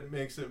why it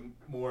makes it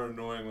more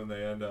annoying when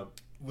they end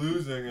up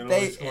losing and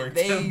only scoring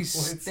 10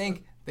 points.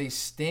 They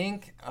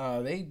stink.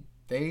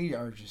 They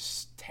are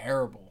just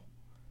terrible.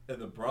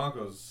 And the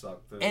Broncos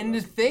suck too. And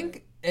to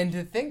think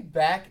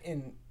back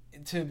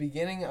to the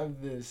beginning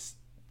of this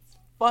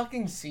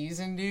fucking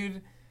season,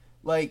 dude,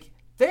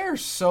 they're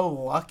so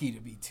lucky to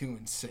be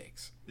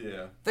 2-6.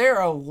 Yeah. They're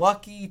a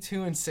lucky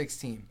 2-6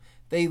 team.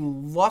 They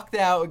lucked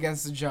out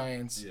against the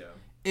Giants. Yeah.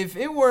 If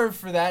it weren't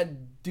for that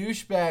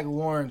douchebag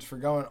Lawrence for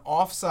going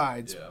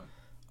offsides. Yeah.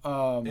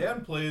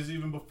 And plays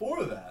even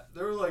before that.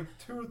 There were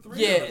 2 or 3.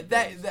 Yeah,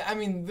 I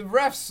mean, the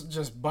refs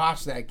just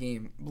botched that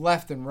game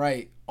left and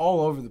right,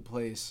 all over the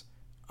place.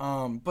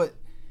 And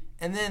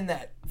then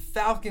that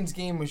Falcons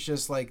game was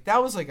just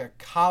that was like a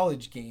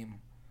college game.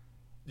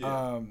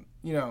 Yeah.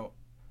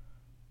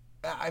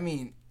 I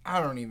mean, I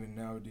don't even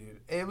know,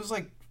 dude. It was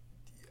I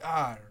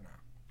don't know.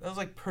 That was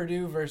like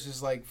Purdue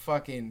versus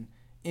fucking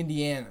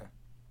Indiana.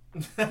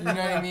 You know what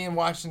I mean?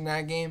 Watching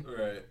that game.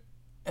 Right.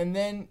 And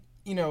then,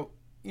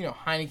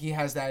 Heineke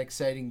has that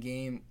exciting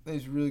game.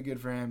 It's really good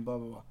for him, blah,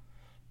 blah, blah.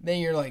 Then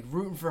you're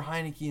rooting for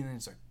Heineke, and then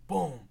it's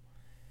boom.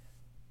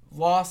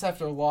 Loss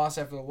after loss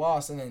after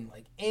loss, and then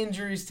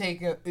injuries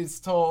take its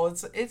toll.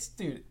 It's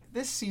dude,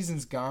 this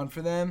season's gone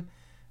for them.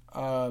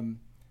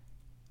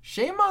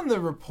 Shame on the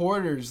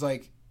reporters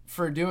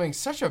for doing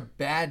such a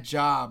bad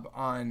job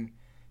on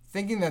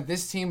thinking that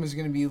this team was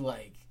going to be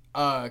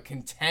a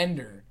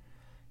contender.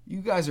 You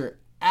guys are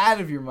out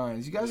of your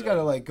minds. You guys got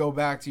to go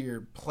back to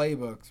your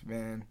playbooks,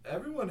 man.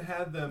 Everyone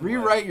had them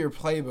rewrite your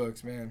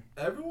playbooks, man.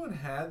 Everyone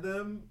had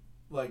them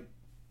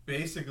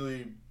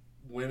basically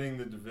winning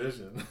the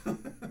division.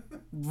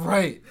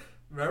 Right.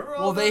 Remember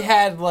all Well, that? they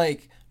had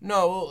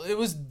no, it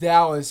was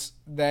Dallas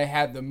that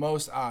had the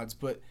most odds,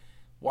 but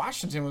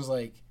Washington was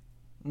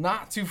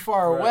not too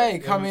far away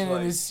coming into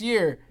this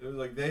year. It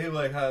was they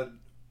had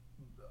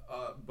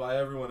by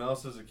everyone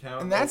else's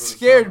account. And that over the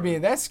scared summer. me.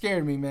 That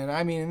scared me, man.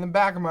 I mean, in the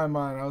back of my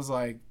mind, I was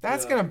like,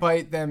 that's going to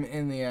bite them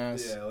in the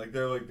ass. Yeah, like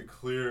they're like the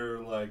clear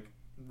like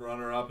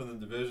runner-up in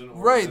the division.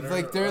 Or Right, winner.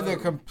 like they're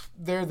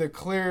the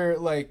clear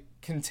like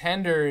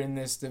contender in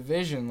this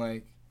division.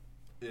 Like,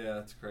 yeah,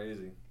 it's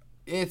crazy.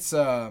 it's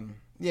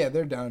yeah,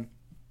 they're done.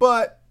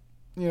 But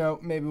you know,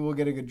 maybe we'll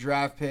get a good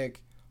draft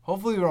pick.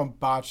 Hopefully, we don't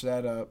botch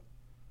that up.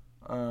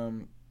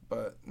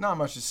 But not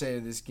much to say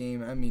to this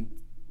game. I mean,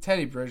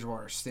 Teddy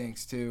Bridgewater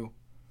stinks too.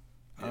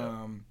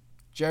 Yeah.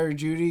 Jerry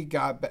Jeudy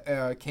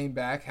came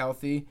back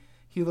healthy.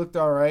 He looked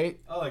all right.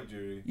 I like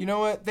Judy. You know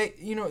what?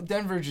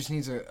 Denver just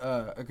needs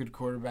a good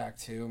quarterback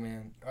too,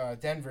 man.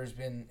 Denver's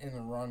been in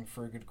the run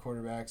for a good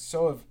quarterback.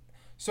 So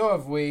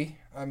have we.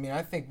 I mean,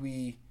 I think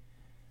we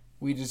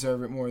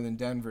deserve it more than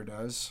Denver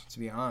does, to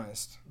be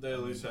honest. They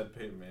at least had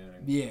Peyton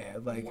Manning. Yeah,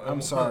 like And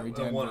I'm sorry, and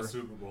Denver. won a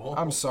Super Bowl.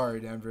 I'm sorry,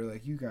 Denver.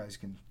 Like you guys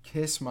can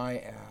kiss my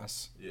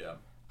ass. Yeah.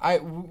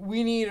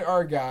 We need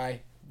our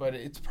guy, but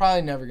it's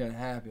probably never gonna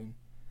happen.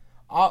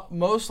 I'll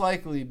most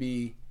likely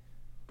be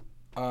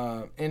in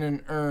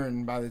an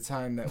urn by the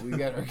time that we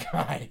get our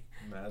guy.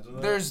 Imagine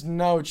that. There's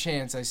no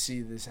chance I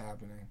see this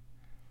happening.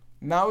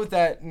 Not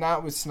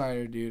with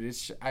Snyder, dude.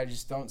 I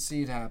just don't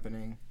see it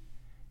happening.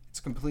 It's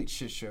a complete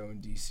shit show in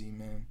DC,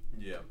 man.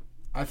 Yeah.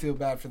 I feel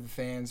bad for the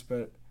fans,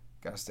 but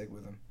gotta stick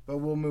with them. But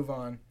we'll move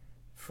on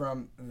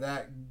from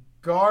that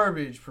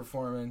garbage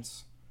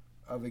performance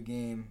of a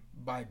game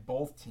by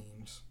both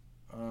teams.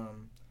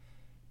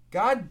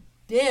 God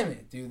damn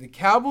it, dude. The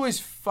Cowboys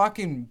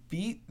fucking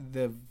beat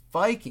the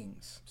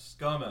Vikings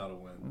Scum out of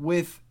win.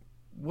 with,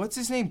 what's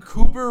his name?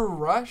 Cooper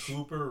Rush?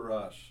 Cooper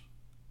Rush.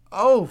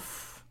 Oh,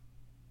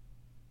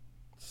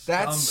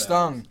 that Scumbags.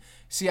 stung.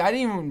 See, I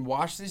didn't even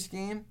watch this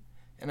game,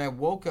 and I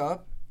woke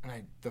up,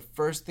 and the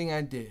first thing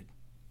I did,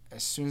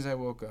 as soon as I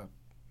woke up,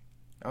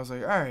 I was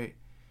like, all right,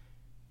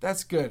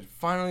 that's good.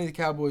 Finally, the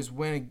Cowboys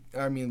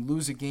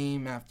lose a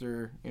game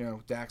after,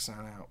 Dak's not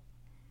out.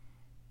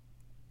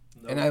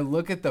 Nope. And I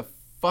look at the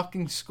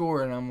fucking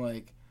score, and I'm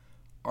like,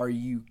 are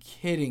you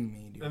kidding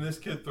me, dude? And this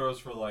kid throws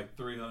for like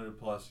 300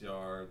 plus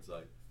yards,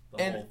 like the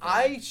And whole thing.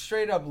 I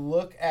straight up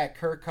look at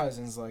Kirk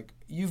Cousins like,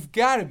 you've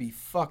got to be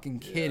fucking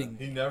kidding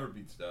me. He never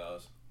beats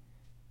Dallas.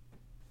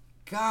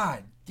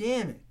 God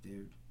damn it,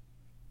 dude.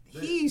 They-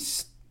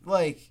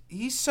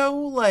 He's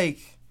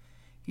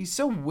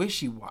so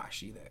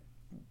wishy-washy, that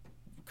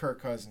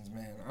Kirk Cousins,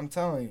 man. I'm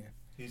telling you.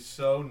 He's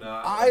so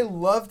not. I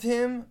loved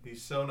him.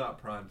 He's so not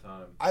prime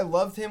time. I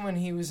loved him when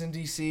he was in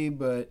DC,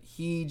 but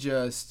he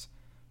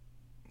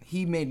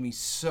made me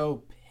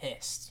so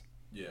pissed.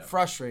 Yeah.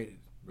 Frustrated.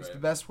 It's Right. the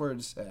best word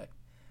to say.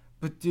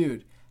 But,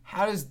 dude,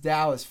 how does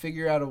Dallas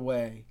figure out a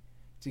way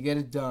to get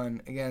it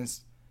done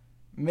against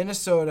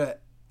Minnesota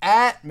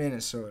at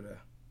Minnesota?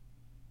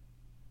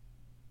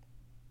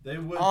 They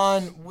would.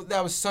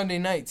 That was Sunday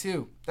night,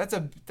 too. That's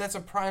a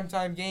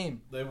primetime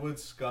game. They would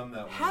scum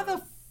that one. How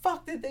the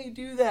fuck did they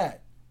do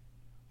that?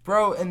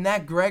 Bro, and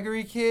that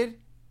Gregory kid,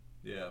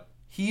 Yeah.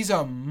 he's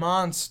a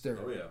monster.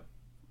 Oh yeah.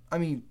 I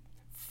mean,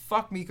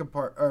 fuck Micah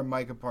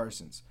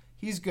Parsons.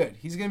 He's good.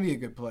 He's going to be a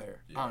good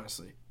player,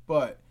 honestly.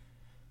 But,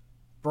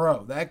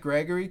 bro, that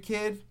Gregory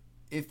kid,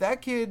 if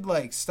that kid,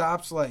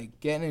 stops,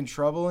 getting in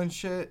trouble and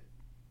shit,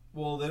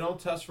 Well, they don't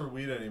test for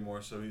weed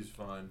anymore, so he's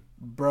fine.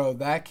 bro,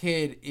 that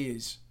kid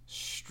is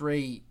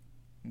straight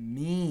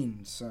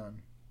mean,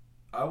 son.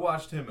 I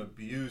watched him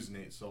abuse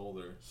Nate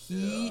Solder.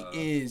 He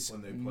is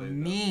when they played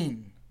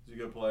mean. He's a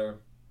good player.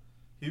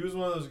 He was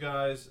one of those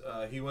guys.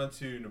 He went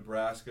to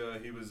Nebraska.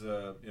 He was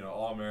a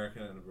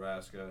All-American in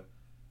Nebraska.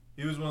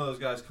 He was one of those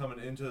guys coming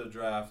into the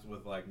draft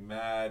with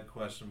mad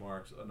question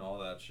marks and all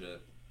that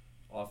shit,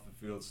 off the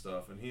field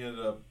stuff, and he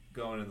ended up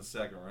going in the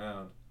second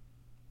round.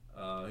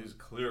 He was a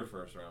clear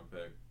first round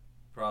pick,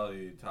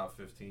 probably top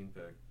 15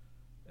 pick,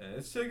 and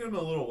it's taken him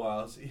a little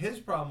while. His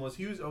problem was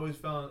he was always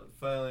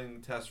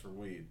failing tests for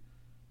weed.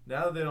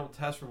 Now that they don't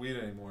test for weed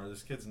anymore,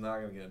 this kid's not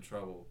going to get in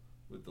trouble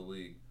with the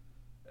league.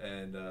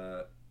 And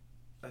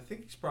I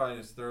think he's probably in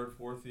his third,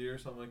 fourth year,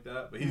 something like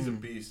that. But he's a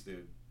beast,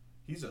 dude.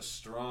 He's a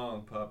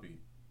strong puppy.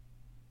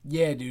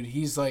 Yeah, dude,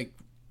 he's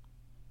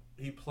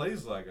He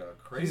plays like a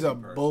crazy he's a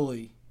person.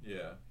 bully.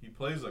 Yeah, he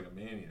plays like a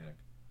maniac.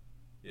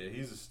 Yeah,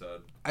 he's a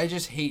stud. I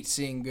just hate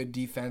seeing good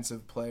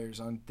defensive players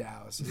on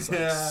Dallas.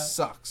 It's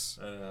sucks.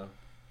 I know.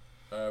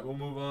 All right, we'll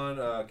move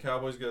on.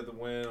 Cowboys got the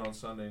win on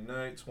Sunday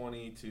night,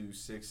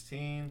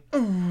 20-16,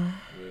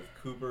 with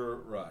Cooper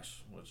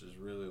Rush, which is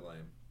really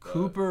lame. But,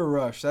 Cooper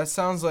Rush. That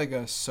sounds like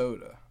a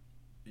soda.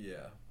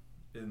 Yeah,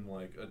 in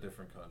a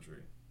different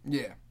country.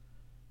 Yeah.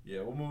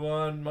 Yeah, we'll move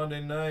on.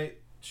 Monday night,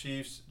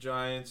 Chiefs,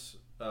 Giants.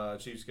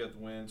 Chiefs get the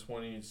win,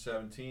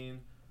 20-17.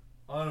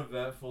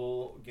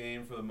 Uneventful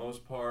game for the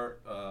most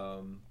part.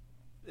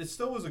 It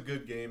still was a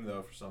good game,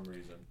 though, for some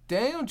reason.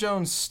 Daniel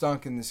Jones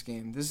stunk in this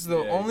game. This is the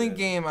Yeah, he only did.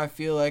 game I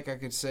feel like I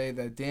could say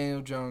that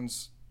Daniel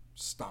Jones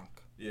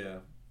stunk. Yeah,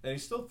 and he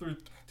still threw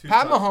two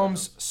Pat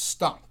touchdowns. Mahomes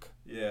stunk.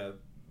 Yeah,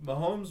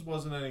 Mahomes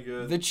wasn't any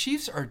good. The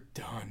Chiefs are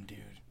done, dude.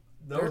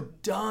 They're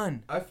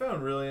done. I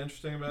found really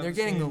interesting about. They're this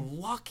getting game.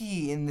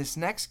 lucky in this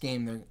next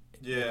game.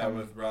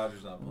 With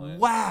Rodgers not playing.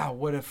 Wow,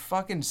 what a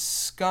fucking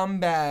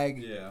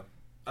scumbag. Yeah.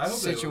 I hope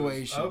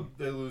situation. I hope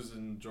they lose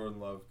and Jordan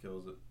Love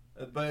kills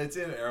it. But it's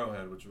in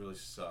Arrowhead, which really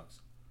sucks.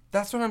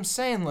 That's what I'm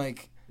saying.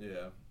 Like,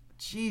 yeah.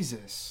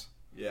 Jesus.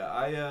 Yeah,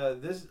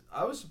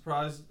 I was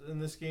surprised in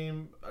this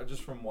game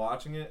just from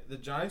watching it. The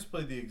Giants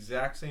played the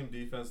exact same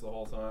defense the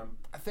whole time.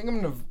 I think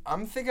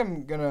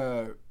I'm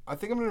gonna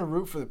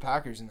root for the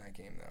Packers in that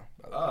game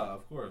though.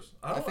 Of course.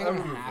 I think I'm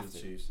gonna root for the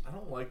Chiefs. I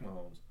don't like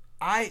Mahomes.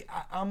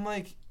 I'm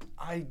like,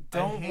 I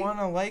don't want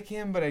to like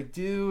him, but I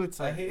do. It's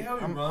like I hate how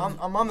he runs.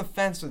 I'm on the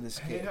fence with this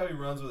I hate kid. how he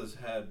runs with his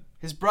head.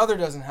 His brother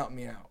doesn't help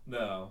me out.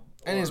 No.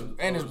 And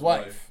his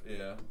wife.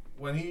 Yeah.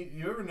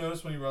 You ever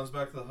notice when he runs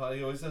back to the hut,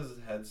 he always has his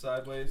head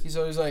sideways. He's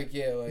always like,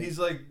 he's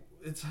like,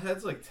 his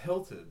head's like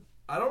tilted.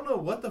 I don't know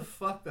what the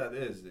fuck that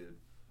is, dude.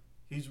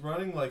 He's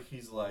running like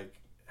he's like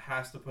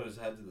has to put his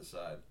head to the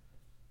side.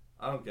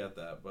 I don't get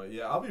that, but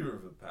yeah, I'll be rooting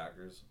for the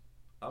Packers.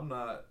 I'm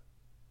not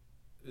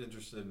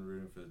interested in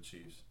rooting for the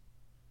Chiefs.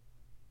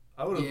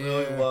 I would have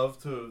really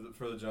loved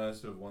for the Giants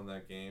to have won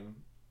that game.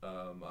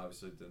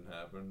 Obviously, it didn't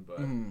happen, but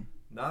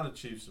not a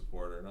Chiefs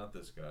supporter, not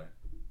this guy.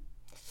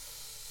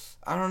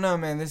 I don't know,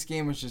 man. This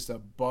game was just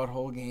a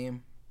butthole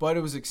game, but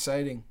it was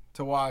exciting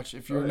to watch.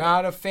 If you're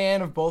not a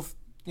fan of both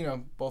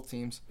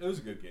teams, it was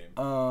a good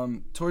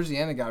game. Towards the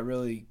end, it got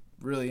really,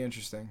 really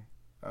interesting.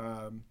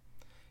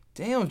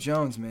 Daniel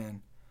Jones,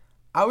 man,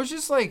 I was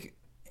just like,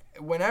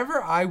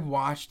 whenever I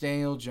watch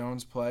Daniel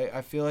Jones play,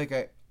 I feel like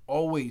I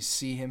always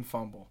see him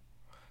fumble.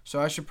 So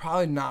I should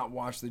probably not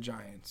watch the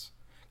Giants,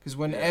 because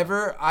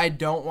whenever I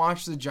don't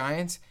watch the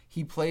Giants,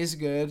 he plays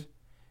good.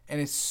 And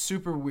it's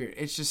super weird.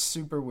 It's just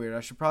super weird. I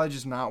should probably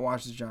just not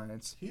watch the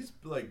Giants. He's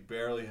like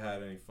barely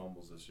had any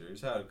fumbles this year. He's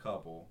had a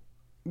couple.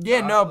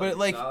 Yeah, not but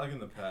like not like in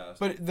the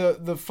past. But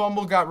the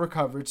fumble got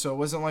recovered, so it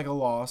wasn't like a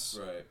loss.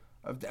 Right.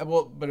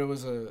 But it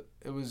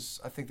was.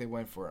 I think they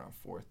went for it on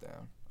 4th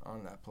down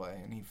on that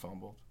play, and he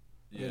fumbled.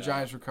 Yeah. The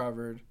Giants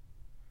recovered,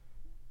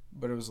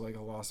 but it was like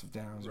a loss of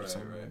downs or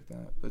something like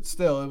that. But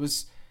still, it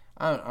was.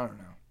 I don't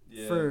know.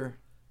 Yeah.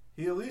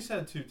 He at least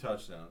had 2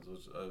 touchdowns,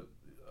 which.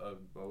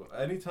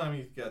 Anytime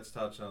he gets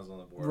touchdowns on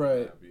the board,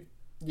 I'm happy.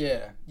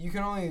 Yeah, you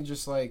can only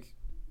just like,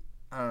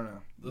 I don't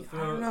know.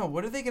 I don't know.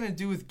 What are they gonna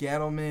do with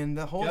Gettleman?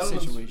 The whole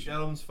situation.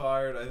 Gettleman's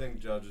fired. I think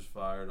Judge is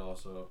fired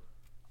also.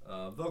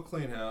 They'll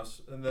clean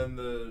house, and then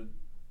the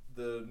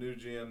new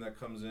GM that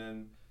comes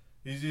in,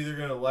 he's either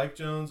gonna like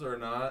Jones or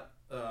not.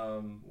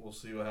 We'll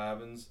see what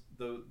happens.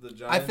 The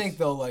Giants. I think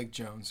they'll like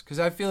Jones because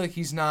I feel like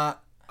he's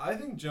not. I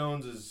think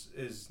Jones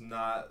is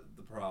not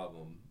the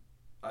problem.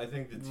 I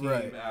think the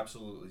team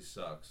absolutely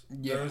sucks.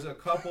 Yeah. There's a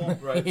couple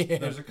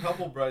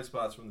bright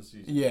spots from the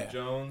season. Yeah.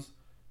 Jones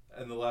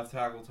and the left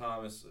tackle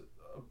Thomas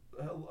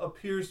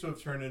appears to have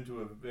turned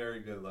into a very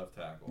good left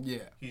tackle.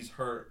 Yeah. He's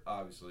hurt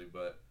obviously,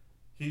 but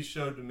he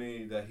showed to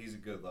me that he's a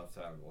good left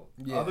tackle.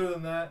 Yeah. Other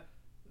than that,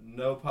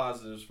 no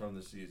positives from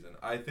the season.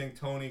 I think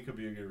Tony could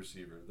be a good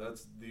receiver.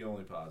 That's the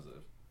only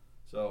positive.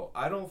 So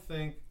I don't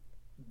think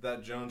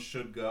that Jones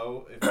should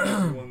go if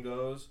everyone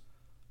goes.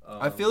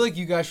 I feel like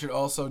you guys should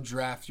also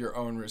draft your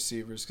own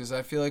receivers because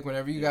I feel like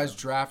whenever you guys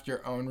draft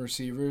your own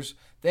receivers,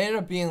 they end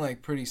up being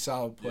like pretty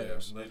solid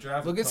players.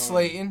 Yeah, look at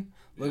Slayton.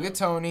 Look at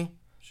Tony.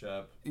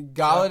 Shep.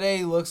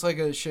 Galladay looks like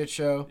a shit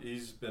show.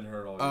 He's been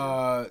hurt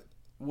all year.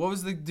 What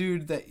was the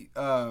dude that?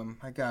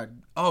 My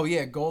God. Oh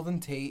yeah, Golden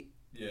Tate.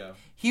 Yeah.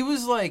 He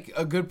was like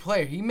a good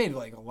player. He made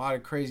like a lot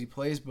of crazy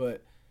plays,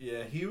 but.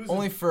 Yeah, he was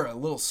only for a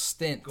little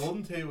stint.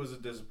 Golden Tate was a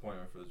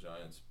disappointment for the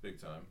Giants, big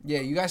time.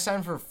 Yeah, you guys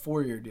signed for a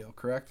 4-year deal,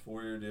 correct?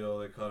 4-year deal.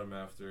 They cut him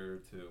after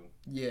 2.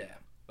 Yeah.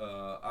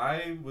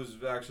 I was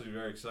actually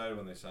very excited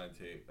when they signed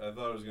Tate. I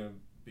thought it was going to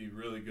be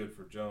really good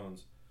for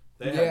Jones.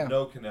 They had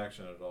no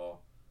connection at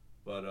all.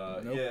 But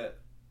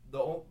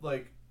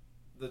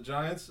the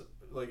Giants,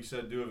 like you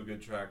said, do have a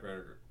good track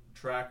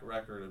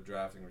record of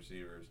drafting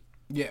receivers.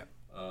 Yeah.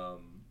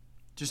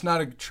 Just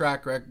not a good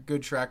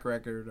track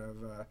record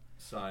of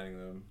signing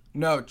them.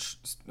 No,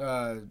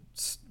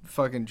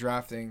 fucking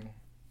drafting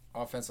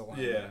offensive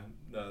linemen. Yeah,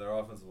 no, their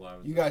offensive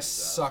linemen. You guys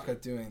suck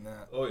at doing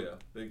that. Oh yeah,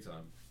 big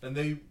time. And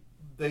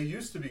they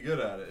used to be good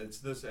at it. It's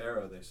this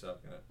era they suck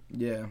at it.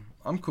 Yeah,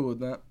 I'm cool with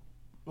that.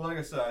 But like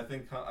I said, I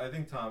think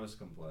Thomas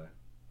can play.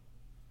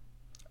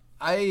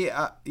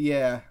 I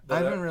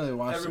haven't really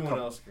watched. Everyone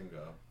else can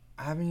go.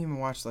 I haven't even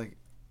watched like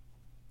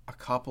a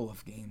couple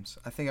of games.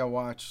 I think I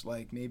watched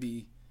like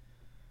maybe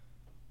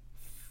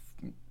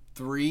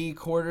 3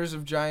 quarters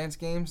of Giants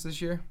games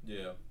this year.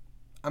 Yeah.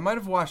 I might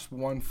have watched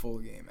 1 full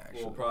game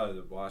actually. Well, probably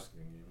the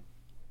Washington game.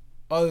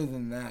 Other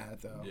than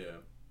that, though. Yeah.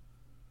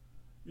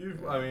 You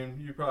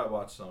probably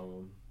watched some of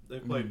them. They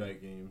played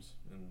night games,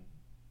 and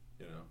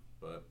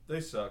but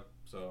they suck.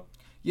 So.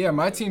 Yeah,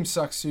 my team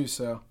sucks too.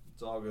 So.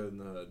 It's all good in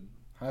the hood.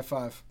 High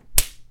five.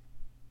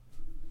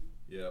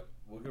 Yeah,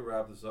 we could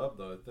wrap this up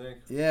though. I think.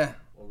 Yeah.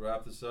 We'll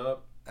wrap this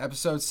up.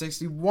 Episode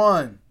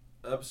 61.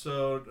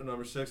 Episode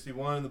number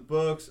 61 in the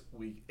books.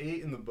 Week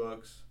 8 in the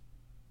books.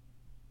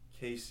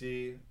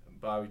 KC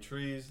Bobby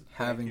Trees.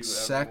 Having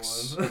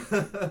sex.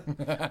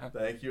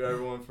 Thank you,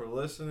 everyone, for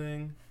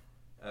listening.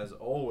 As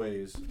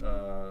always, just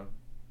going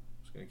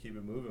to keep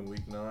it moving.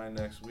 Week 9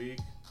 next week.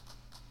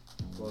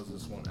 Close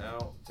this one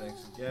out.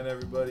 Thanks again,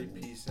 everybody.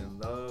 Peace and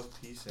love.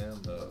 Peace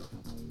and love.